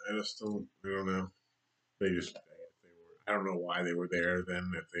 Yeah, I don't know. They just, I don't know why they were there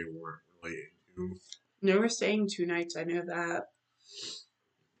then if they weren't really into. They were staying 2 nights, I know that.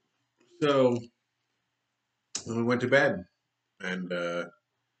 So, we went to bed, and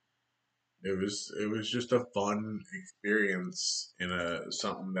it was just a fun experience in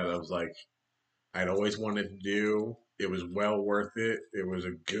something that I was like, I'd always wanted to do. It was well worth it. It was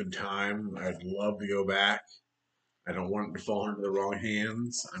a good time. I'd love to go back. I don't want it to fall into the wrong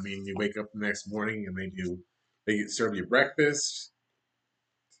hands. I mean, you wake up the next morning and they serve you breakfast.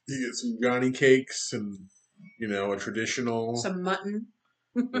 You get some Johnny cakes and, a traditional. Some mutton.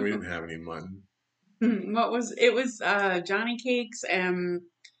 We didn't have any mutton. What was it? Was Johnny cakes and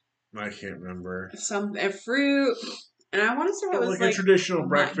I can't remember. Some fruit, and I want to say it was like a traditional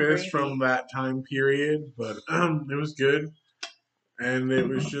breakfast from that time period, but it was good, and it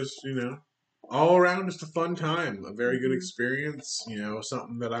was just all around just a fun time, a very good experience.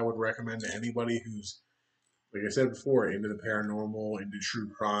 Something that I would recommend to anybody who's, like I said before, into the paranormal, into true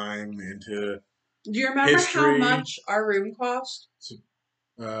crime, into. Do you remember history. How much our room cost?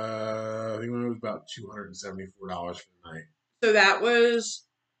 I think it was about $274 for the night. So that was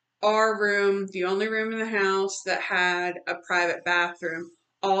our room, the only room in the house that had a private bathroom.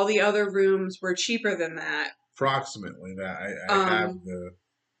 All the other rooms were cheaper than that. Approximately that. I have the.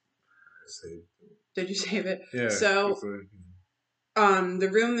 Did you save it? Yeah. So The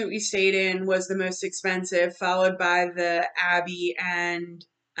room that we stayed in was the most expensive, followed by the Abby and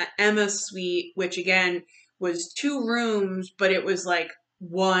Emma suite, which again was two rooms, but it was like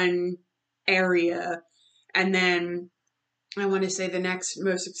one area. And then I want to say the next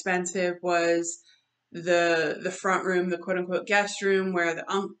most expensive was the front room, the quote unquote guest room where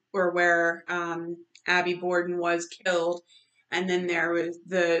Abby Borden was killed, and then there was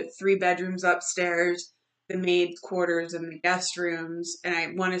the three bedrooms upstairs, the maid's quarters, and the guest rooms. And I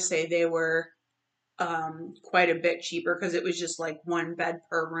want to say they were quite a bit cheaper because it was just like one bed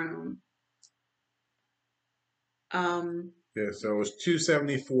per room. Um, Yeah, so it was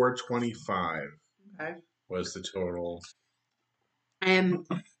 274.25 okay. was the total. And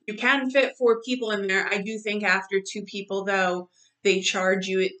you can fit four people in there. I do think after two people, though, they charge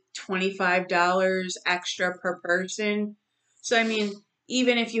you $25 extra per person. So, I mean,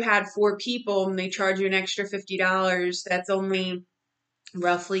 even if you had four people and they charge you an extra $50, that's only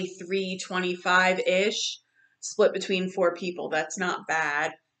roughly 325 ish split between four people. That's not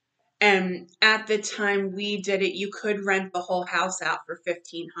bad. And at the time we did it, you could rent the whole house out for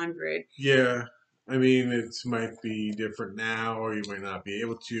 1,500. Yeah, I mean, it might be different now, or you might not be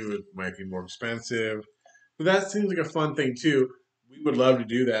able to. It might be more expensive. But that seems like a fun thing too. We would love to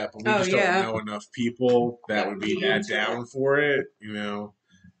do that, but we Oh just don't yeah, know enough people that that would would be be that into it. down for it. We know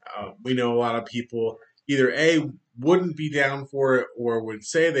a lot of people either A, wouldn't be down for it, or would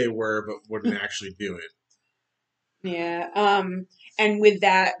say they were, but wouldn't actually do it. Yeah. And with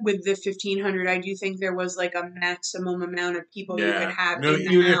that, with the 1,500, I do think there was like a maximum amount of people you could Yeah. have No, in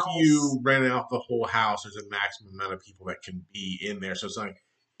the even if house. you rent out the whole house, there's a maximum amount of people that can be in there. So it's like,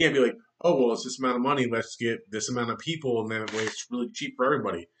 you can't be like, oh, well, it's this amount of money. Let's get this amount of people. And then way it's really cheap for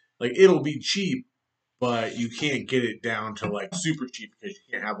everybody. Like, it'll be cheap, but you can't get it down to like super cheap because you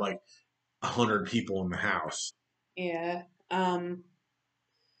can't have like 100 people in the house. Yeah.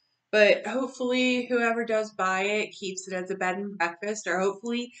 But hopefully, whoever does buy it keeps it as a bed and breakfast, or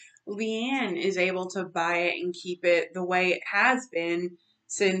hopefully, Leanne is able to buy it and keep it the way it has been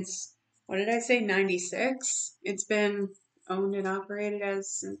since, what did I say, 96? It's been owned and operated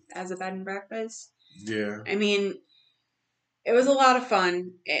as a bed and breakfast. Yeah. I mean, it was a lot of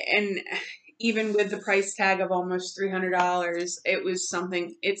fun, and even with the price tag of almost $300, it's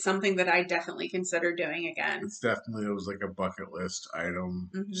something that I definitely consider doing again. It's definitely, it was like a bucket list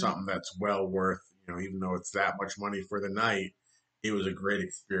item, Hmm. something that's well worth, even though it's that much money for the night, it was a great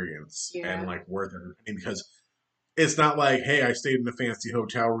experience and Yeah. like worth every penny because it's not like, hey, I stayed in a fancy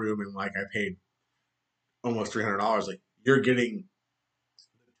hotel room and like I paid almost $300. Like you're getting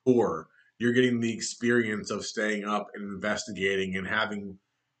tour, you're getting the experience of staying up and investigating and having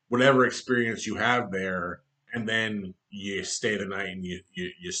whatever experience you have there, and then you stay the night and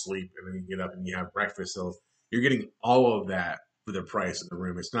you sleep and then you get up and you have breakfast. So you're getting all of that for the price of the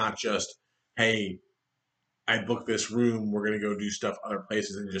room. It's not just, hey, I booked this room, we're gonna go do stuff other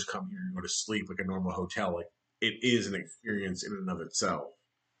places and just come here and go to sleep like a normal hotel. Like it is an experience in and of itself.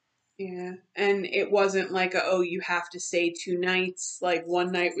 Yeah. And it wasn't like oh, you have to stay two nights. Like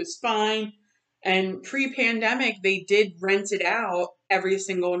one night was fine. And pre-pandemic, they did rent it out every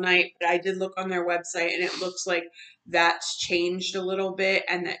single night, but I did look on their website and it looks like that's changed a little bit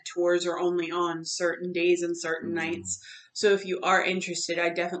and that tours are only on certain days and certain Mm. nights. So if you are interested, I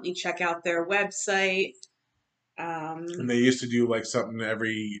definitely check out their website. And Um, they used to do like something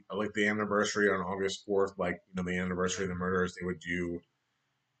every like the anniversary on August 4th, like the anniversary of the murders. They would do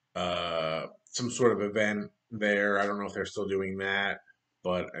some sort of event there. I don't know if they're still doing that,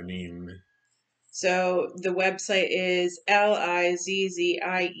 but I mean, So the website is Lizzie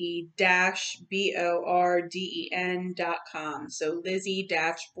dash Borden.com. So Lizzie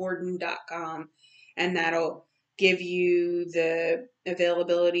Borden.com. And that'll give you the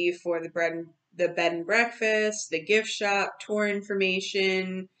availability for the bed and breakfast, the gift shop, tour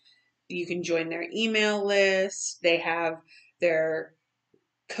information. You can join their email list. They have their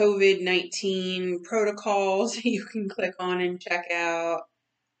COVID-19 protocols you can click on and check out.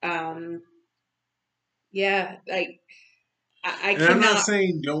 Um, yeah, like I and I'm not cannot.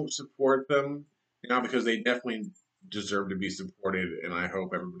 saying don't support them, because they definitely deserve to be supported, and I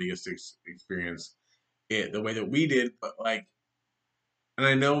hope everybody gets to experience it the way that we did. But like, and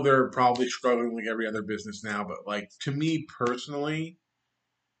I know they're probably struggling like every other business now, but like to me personally,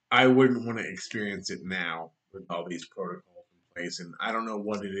 I wouldn't want to experience it now with all these protocols in place. And I don't know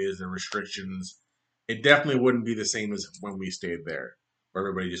what it is, the restrictions. It definitely wouldn't be the same as when we stayed there, where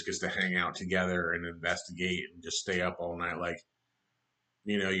everybody just gets to hang out together and investigate and just stay up all night. Like,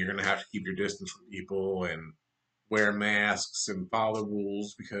 you're going to have to keep your distance from people and wear masks and follow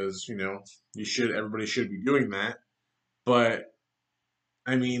rules because, everybody should be doing that. But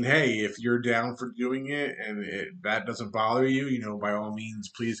I mean, hey, if you're down for doing it and that doesn't bother you, by all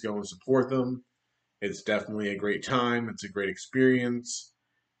means, please go and support them. It's definitely a great time. It's a great experience.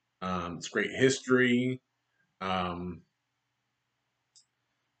 It's great history. Um,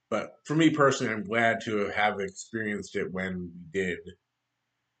 but for me personally, I'm glad to have experienced it when we did,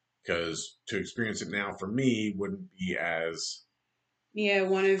 because to experience it now for me wouldn't be as Yeah,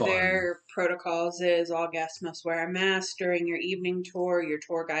 one of fun. their protocols is all guests must wear a mask during your evening tour. Your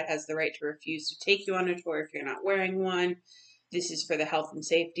tour guide has the right to refuse to take you on a tour if you're not wearing one. This is for the health and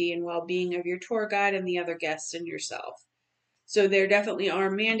safety and well being of your tour guide and the other guests and yourself. So there definitely are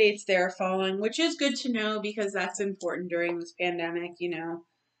mandates they're following, which is good to know because that's important during this pandemic.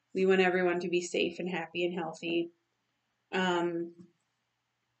 We want everyone to be safe and happy and healthy. Um,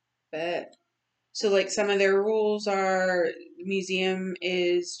 but so, like, some of their rules are the museum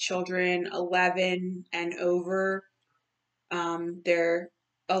is children 11 and over. They're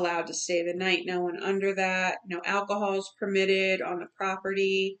allowed to stay the night, no one under that. No alcohol is permitted on the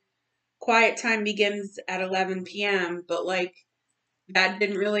property. Quiet time begins at 11 p.m., but like that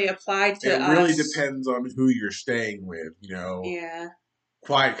didn't really apply It to really us. depends on who you're staying with, Yeah.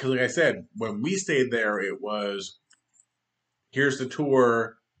 Quiet, because like I said, when we stayed there, it was here's the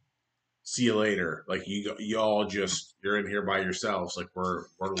tour, see you later. Like you all just you're in here by yourselves. Like we're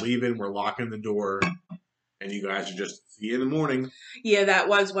leaving, we're locking the door, and you guys are just see you in the morning. Yeah, that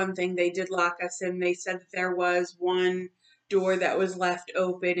was one thing. They did lock us in. They said that there was one door that was left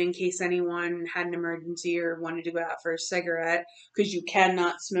open in case anyone had an emergency or wanted to go out for a cigarette because you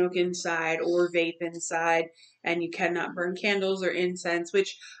cannot smoke inside or vape inside and you cannot burn candles or incense,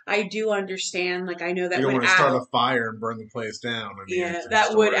 which I do understand. Like, I know You that don't would want to add, start a fire and burn the place down. I mean, yeah, it's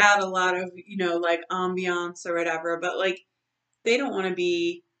that would historic. add a lot of, like ambiance or whatever, but like they don't want to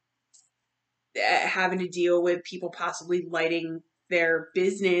be having to deal with people possibly lighting their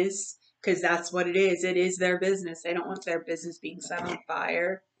business because that's what it is. It is their business. They don't want their business being set on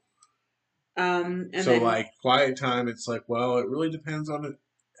fire. And So then like quiet time, it's like, well, it really depends on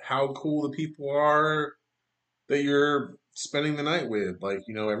how cool the people are that you're spending the night with. Like,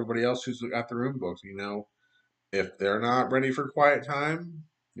 everybody else who's got the room booked, if they're not ready for quiet time,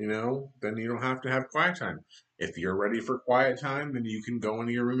 then you don't have to have quiet time. If you're ready for quiet time, then you can go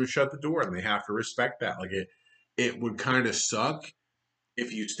into your room and shut the door, and they have to respect that. Like it would kind of suck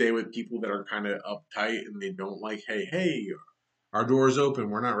if you stay with people that are kind of uptight and they don't like, hey, our door is open,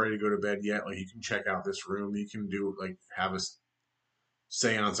 we're not ready to go to bed yet. Like you can check out this room, you can do like have a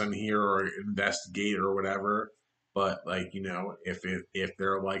seance on here or investigate or whatever. But like if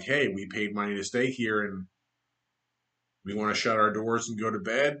they're like, hey, we paid money to stay here and we want to shut our doors and go to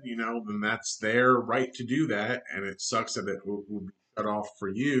bed, then that's their right to do that. And it sucks that it will be shut off for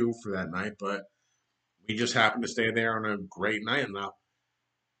you for that night, but we just happen to stay there on a great night. And now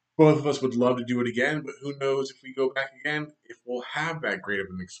both of us would love to do it again, but who knows if we go back again, if we'll have that great of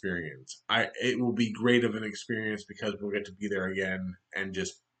an experience. It will be great of an experience because we'll get to be there again and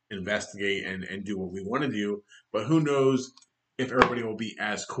just investigate and do what we want to do. But who knows if everybody will be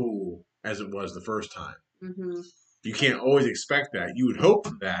as cool as it was the first time. mhm. You can't always expect that. You would hope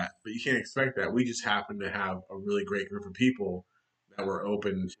for that, but you can't expect that. We just happen to have a really great group of people that were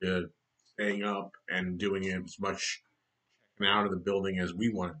open to staying up and doing it as much out of the building as we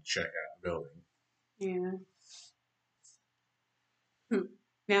wanted to check out the building. Yeah.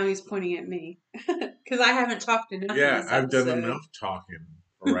 Now he's pointing at me because I haven't talked enough in Yeah, this I've done episode. enough talking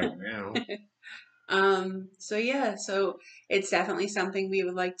for right now. So yeah, so it's definitely something we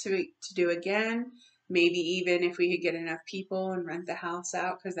would like to do again. Maybe even if we could get enough people and rent the house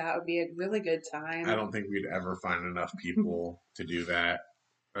out, because that would be a really good I time. don't think we'd ever find enough people to do that.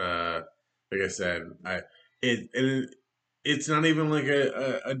 Uh, like I said, it's not even like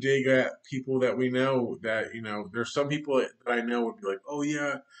a dig at people that we know that there's some people that I know would be like, oh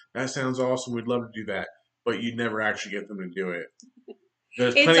yeah, that sounds awesome, we'd love to do that, but you'd never actually get them to do it.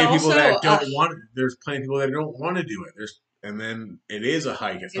 There's It's plenty of people also that don't want. There's plenty of people that don't want to do it. And then it is a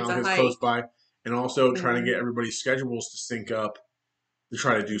hike. It's not it's like a it's close hike. by, and also trying to Yeah. get everybody's schedules to sync up to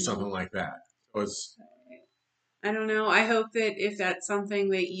try to do Yeah. something like that. So it's I don't know. I hope that if that's something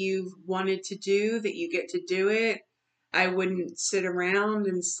that you've wanted to do, that you get to do it. I wouldn't sit around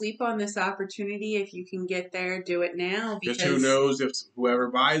and sleep on this opportunity. If you can get there, do it now just who because knows if whoever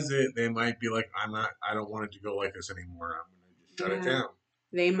buys it, they might be like, I'm not. I don't want it to go like this anymore. I'm going to just shut it yeah, down.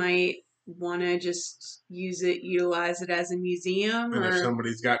 they might want to just utilize it as a museum And if or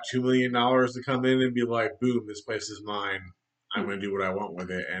somebody's got $2 million to come in and be like, boom, this place is mine. I'm going to do what I want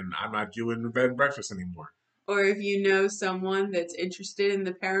with it, and I'm not doing bed and breakfast anymore. or if you know someone that's interested in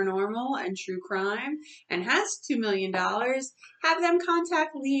the paranormal and true crime and has $2 million, have them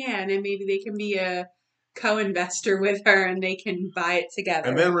contact Leanne and maybe they can be a co-investor with her and they can buy it together.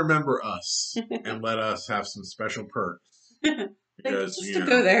 And then remember us and let us have some special perks. Because, just to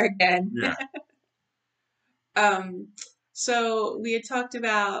go there again. Yeah. So we had talked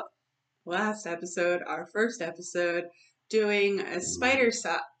about last episode, our first episode, doing a spider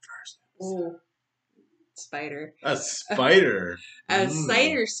spider. A spider. A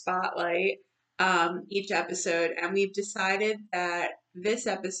cider spotlight each episode, and we've decided that this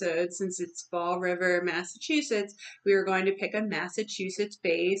episode, since it's Fall River, Massachusetts, we are going to pick a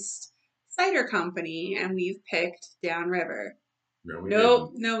Massachusetts-based cider company, and we've picked Downriver.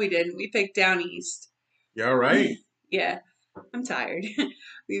 No, we didn't. We picked Down East. Yeah, right. Yeah, I'm tired.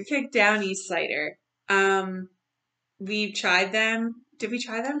 We picked Down East cider. We've tried them. Did we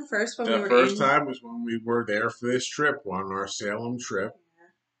try them first when we were in? The first time was when we were there for this trip, on our Salem trip.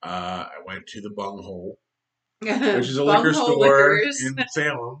 I went to the Bunghole, which is a liquor store in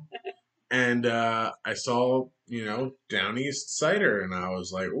Salem. And I saw, Down East cider, and I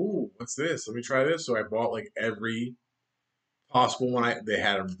was like, "Ooh, what's this? Let me try this." So I bought like every possible one. They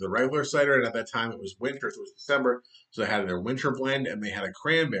had the regular cider, and at that time it was winter, so it was December. So they had their winter blend, and they had a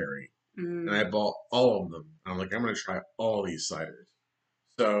cranberry, and I bought all of them. I'm like, I'm gonna try all these ciders.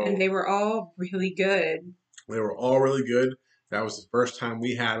 And they were all really good. They were all really good. That was the first time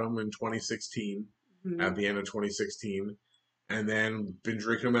we had them in 2016, at the end of 2016. And then been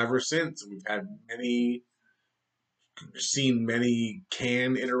drinking them ever since. We've had seen many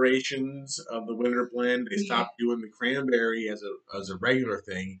can iterations of the winter blend. They stopped doing the cranberry as a regular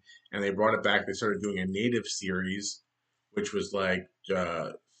thing, and they brought it back. They started doing a native series, which was like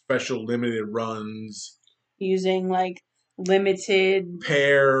special limited runs. Using like limited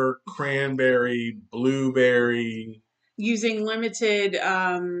pear, cranberry, blueberry. Using limited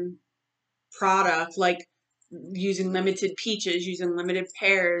product, like using limited peaches, using limited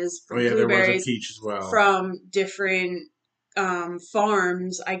pears, blueberries, there was a peach as well from different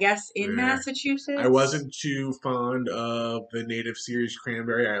farms, I guess, in Massachusetts. I wasn't too fond of the native series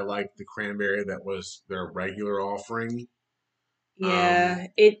cranberry. I liked the cranberry that was their regular offering. Yeah,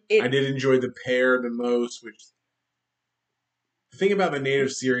 I did enjoy the pear the most, which the thing about the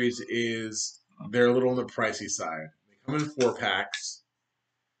native series is they're a little on the pricey side. They come in 4-packs,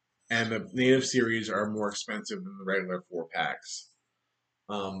 and the native series are more expensive than the regular 4-packs.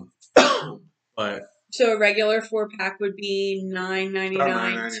 But so a regular 4-pack would be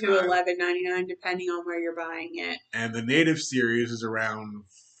 $9.99 to $11.99, depending on where you're buying it. And the native series is around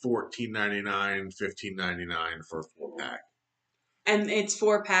 $14.99, $15.99 for a 4-pack. And it's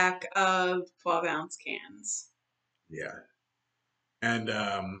 4-pack of 12-ounce cans. Yeah. And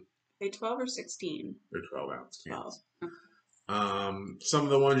they 12 or 16? They're 12-ounce cans. 12. Some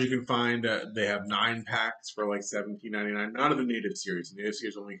of the ones you can find, they have 9-packs for like $17.99. Not of the native series. The native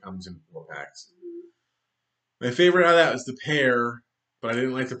series only comes in 4-packs. My favorite out of that was the pear, but I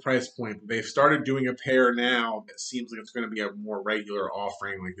didn't like the price point. They've started doing a pear now that seems like it's going to be a more regular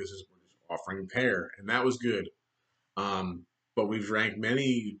offering. Like, this is offering pear, and that was good. But we've drank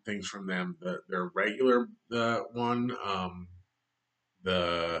many things from them. Their regular one,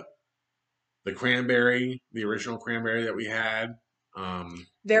 the cranberry, the original cranberry that we had.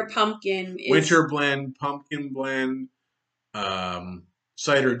 Their pumpkin is winter blend, pumpkin blend,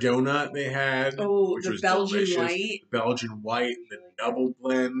 cider donut they had, which was Belgian delicious. white. The Belgian white, the double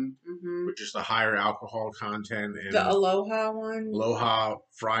blend, which is the higher alcohol content, and the Aloha one. Aloha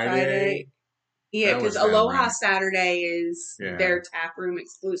Friday. Yeah, because Aloha Saturday is their tap room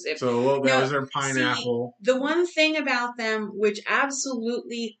exclusive. So that was their pineapple. See, the one thing about them, which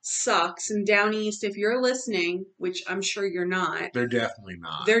absolutely sucks, and Down East, if you're listening, which I'm sure you're not. They're definitely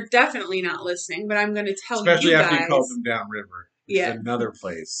not. They're definitely not listening, but I'm going to tell you guys. Especially after you called them Downriver. Which is another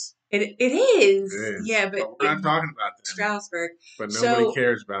place. It is. It is. Yeah, but we're not talking about them. Stroudsburg. But nobody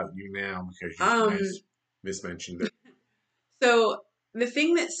cares about you now because you mismentioned it. So the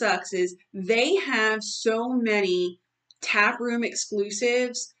thing that sucks is they have so many taproom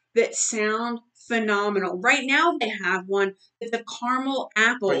exclusives that sound phenomenal. Right now they have one that's a caramel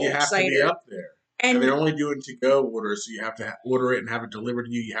apple cider. But you have to be up there. And they're only doing to-go orders, so you have to order it and have it delivered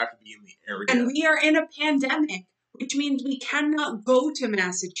to you. You have to be in the area. And we are in a pandemic, which means we cannot go to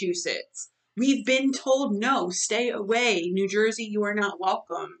Massachusetts. We've been told, no, stay away. New Jersey, you are not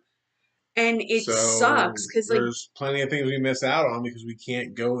welcome. And it sucks because there's plenty of things we miss out on because we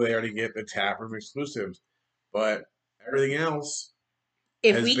can't go there to get the taproom exclusives. But everything else,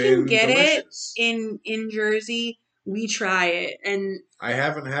 if we can get delicious. It in Jersey, we try it. And I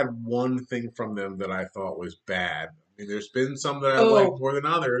haven't had one thing from them that I thought was bad. I mean, there's been some that I like oh, more than the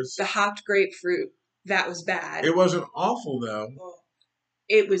others. hopped grapefruit, that was bad. It wasn't awful though. Oh,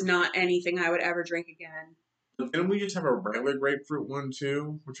 it was not anything I would ever drink again. But then we just have a regular grapefruit one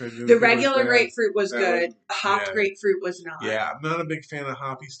too, which I didn't The think was regular bad. grapefruit was That was good. The hopped yeah, grapefruit was not. yeah. I'm not a big fan of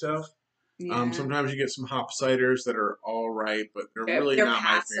hoppy stuff. Yeah. Sometimes you get some hop ciders that are all right, but they're really They're not my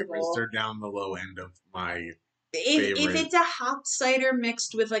favorites. passable. They're down the low end of my If favorite. it's a hop cider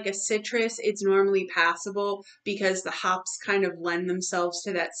mixed with like a citrus, it's normally passable because the hops kind of lend themselves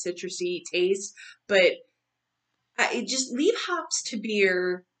to that citrusy taste. But just leave hops to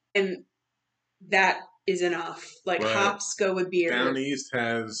beer, and that is enough. Like But hops go with Down beer. East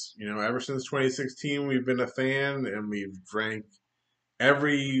has, ever since 2016, we've been a fan and we've drank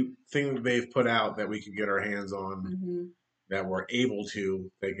everything that they've put out that we could get our hands on Hmm. that we're able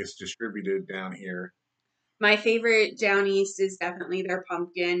to that gets distributed down here. My favorite down east is definitely their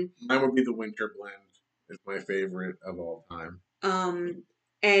pumpkin. Mine would be the Winter Blend. Is my favorite of all time. Um,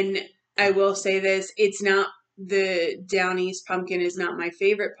 and I will say this, it's not the Down East pumpkin is not my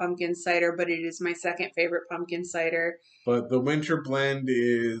favorite pumpkin cider, but it is my second favorite pumpkin cider. But the Winter Blend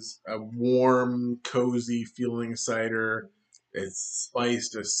is a warm, cozy feeling cider. It's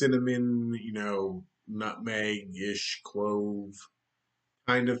spiced a cinnamon, nutmeg-ish, clove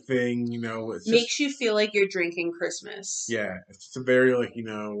kind of thing. It's just Makes you feel like you're drinking Christmas. yeah, it's just a very like you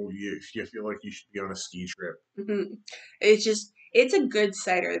feel like you should be on a ski trip. Hmm. It's a good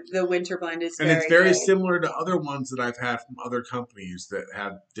cider. The winter blend is And it's very very good. similar to other ones that I've had from other companies that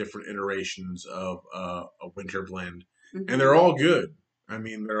have different iterations of a winter blend, and they're Hmm. all good. I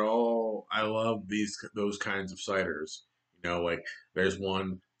mean, I love those kinds of ciders. Like there's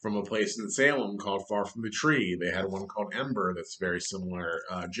one from a place in Salem called Far From the Tree. They had one called Ember that's very similar.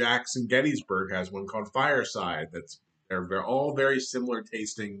 Jackson Gettysburg has one called Fireside. They're all very similar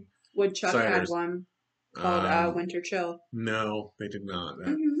tasting Woodchuck had ciders. one called Um, Winter Chill. no, they did not.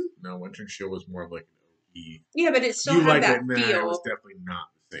 Hmm. No, Winter Chill was more of like an OE. Yeah, but it still You had liked that it? Nah, it was feel. definitely not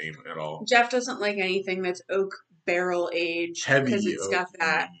the same at all. Jeff doesn't like anything that's oak barrel aged because Heavy it's got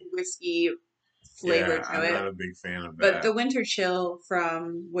that OE. whiskey flavor Yeah, to I'm it. not a big fan of But that. the Winter Chill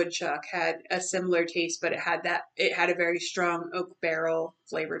from Woodchuck had a similar taste, but it had a very strong oak barrel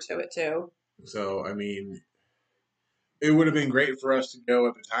flavor to it too. So, I mean, it would have been great for us to go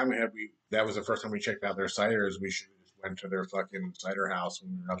at the time that was the first time we checked out their ciders. We should have just went to their fucking cider house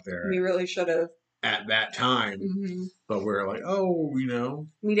when we were up there We really should have. at that time. Hmm. But we're like, oh, We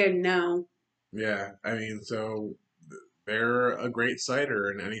didn't know. yeah. I mean, so they're a great cider,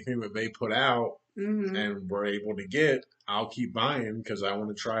 and anything that they put out Hmm. and we're able to get, I'll keep buying because I want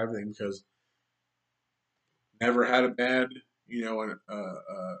to try everything. Because never had a bad,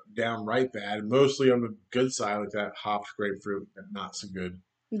 downright bad. Mostly on the good side, like that hopped grapefruit, not so good.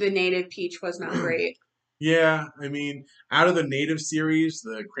 The native peach was not great. Yeah, I mean, out of the native series,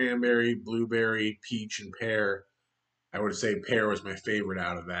 the cranberry, blueberry, peach, and pear, I would say pear was my favorite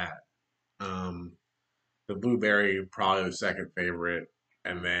out of that. Um, the blueberry probably the second favorite,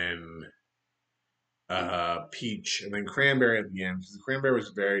 and then peach, and then cranberry at the end because the cranberry was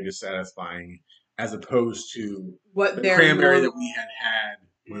very dissatisfying as opposed to What the they're cranberry that normal. we had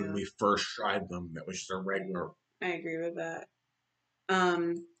when Yeah, we first tried them. That was just a regular. I agree with that.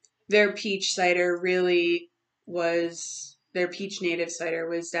 Um, their peach cider really was their peach native cider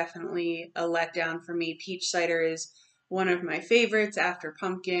was definitely a letdown for me. Peach cider is one of my favorites after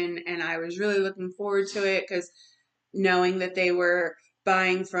pumpkin, and I was really looking forward to it because knowing that they were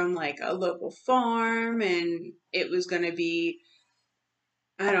buying from like a local farm and it was going to be,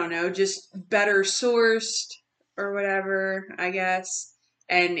 I don't know, just better sourced or whatever, I guess.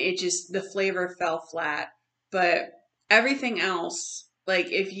 And it just, the flavor fell flat. But everything else,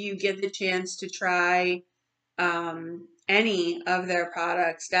 like if you get the chance to try any of their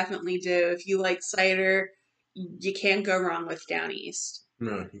products, definitely do. If you like cider, you can't go wrong with Down East,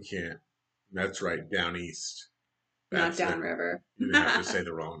 No, you can't. That's right, down east. not That's it. downriver. You didn't have to say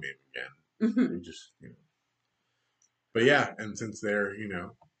the wrong name again. You just. But yeah, and since they're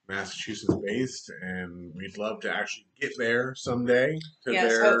Massachusetts based, and we'd love to actually get there someday to Yes,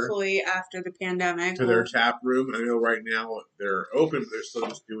 their hopefully after the pandemic, to their tap room. I know right now they're open, but they're still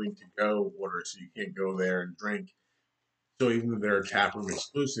just doing to go orders, so you can't go there and drink. So even if they're tap room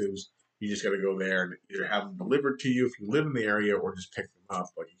exclusives, you just got to go there and either have them delivered to you if you live in the area, or just pick them up.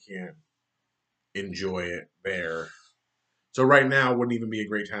 But you can't enjoy it there. So right now wouldn't even be a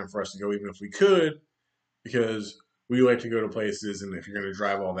great time for us to go, even if we could, because we like to go to places, and if you're going to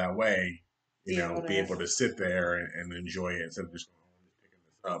drive all that way, be able be to. able to sit there and enjoy it instead of just going home and picking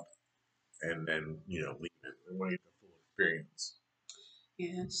this up and then leaving it. We want to get the experience.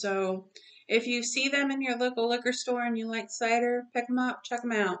 Yeah, so if you see them in your local liquor store and you like cider, pick them up, check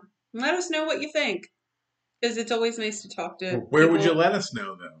them out. And let us know what you think, because it's always nice to talk to Where people. would you let us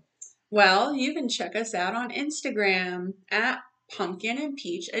know, though? Well, you can check us out on Instagram at Pumpkin and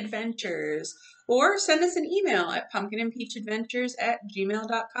Peach Adventures, or send us an email at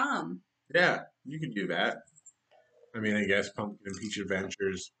pumpkinandpeachadventures@gmail.com. Yeah, you can do that. I mean, I guess Pumpkin and Peach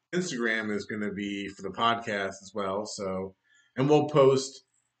Adventures Instagram is going to be for the podcast as well. So, and we'll post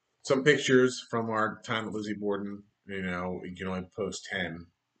some pictures from our time at Lizzie Borden. You know, you can only post 10,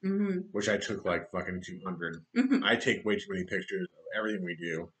 which I took like fucking 200. I take way too many pictures of everything we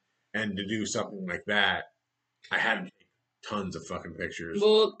do. And to do something like that, I had to take tons of fucking pictures.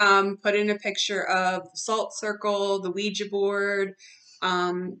 We'll put in a picture of the salt circle, the Ouija board,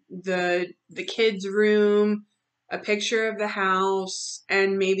 the kids' room, a picture of the house,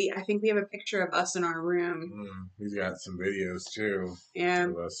 and maybe I think we have a picture of us in our room. He's got some videos too. Yeah.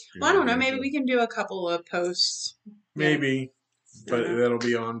 Of us Well, I don't know. Maybe we can do a couple of posts. Maybe. But that'll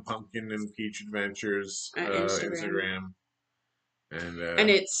be on Pumpkin and Peach Adventures Instagram. And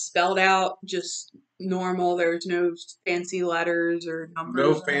it's spelled out just normal. There's no fancy letters or numbers.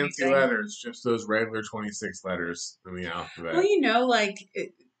 No fancy letters, just those regular 26 letters in the alphabet. Well, you know, like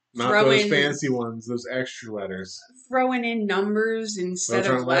not those fancy ones, those extra letters. Throwing in numbers instead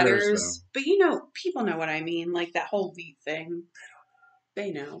of letters. But you know, people know what I mean. Like that whole V thing.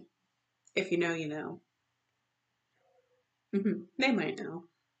 They know. If you know, you know. They might know.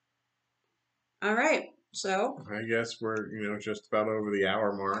 All right. So I guess we're, just about over the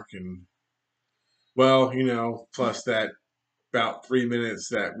hour mark. And, well, plus that about 3 minutes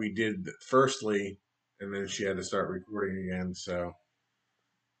that we did firstly, and then she had to start recording again. So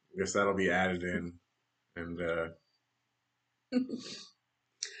I guess that'll be added in. And,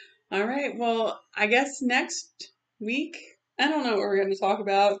 all right. Well, I guess next week, I don't know what we're going to talk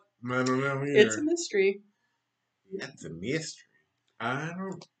about. I don't know either. It's a mystery. Yeah, it's a mystery.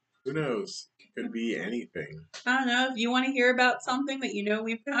 Who knows? It could be anything. I don't know. If you want to hear about something that you know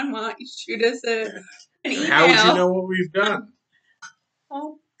we've done, why don't you shoot us an email? How would you know what we've done?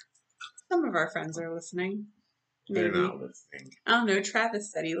 Well, some of our friends are listening. Maybe. They're not listening. I don't know.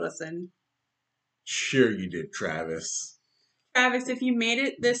 Travis said he listened. Sure you did, Travis. Travis, if you made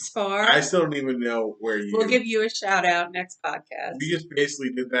it this far, I still don't even know where you... We'll give you a shout out next podcast. We just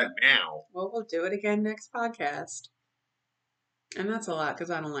basically did that now. Well, we'll do it again next podcast. And that's a lot,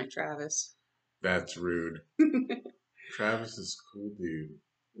 because I don't like Travis. That's rude. Travis is a cool dude.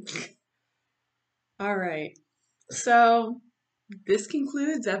 All right. So, this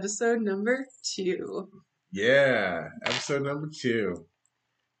concludes episode number 2. Yeah, episode number 2.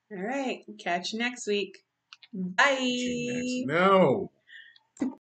 All right. Catch you next week. Bye. No.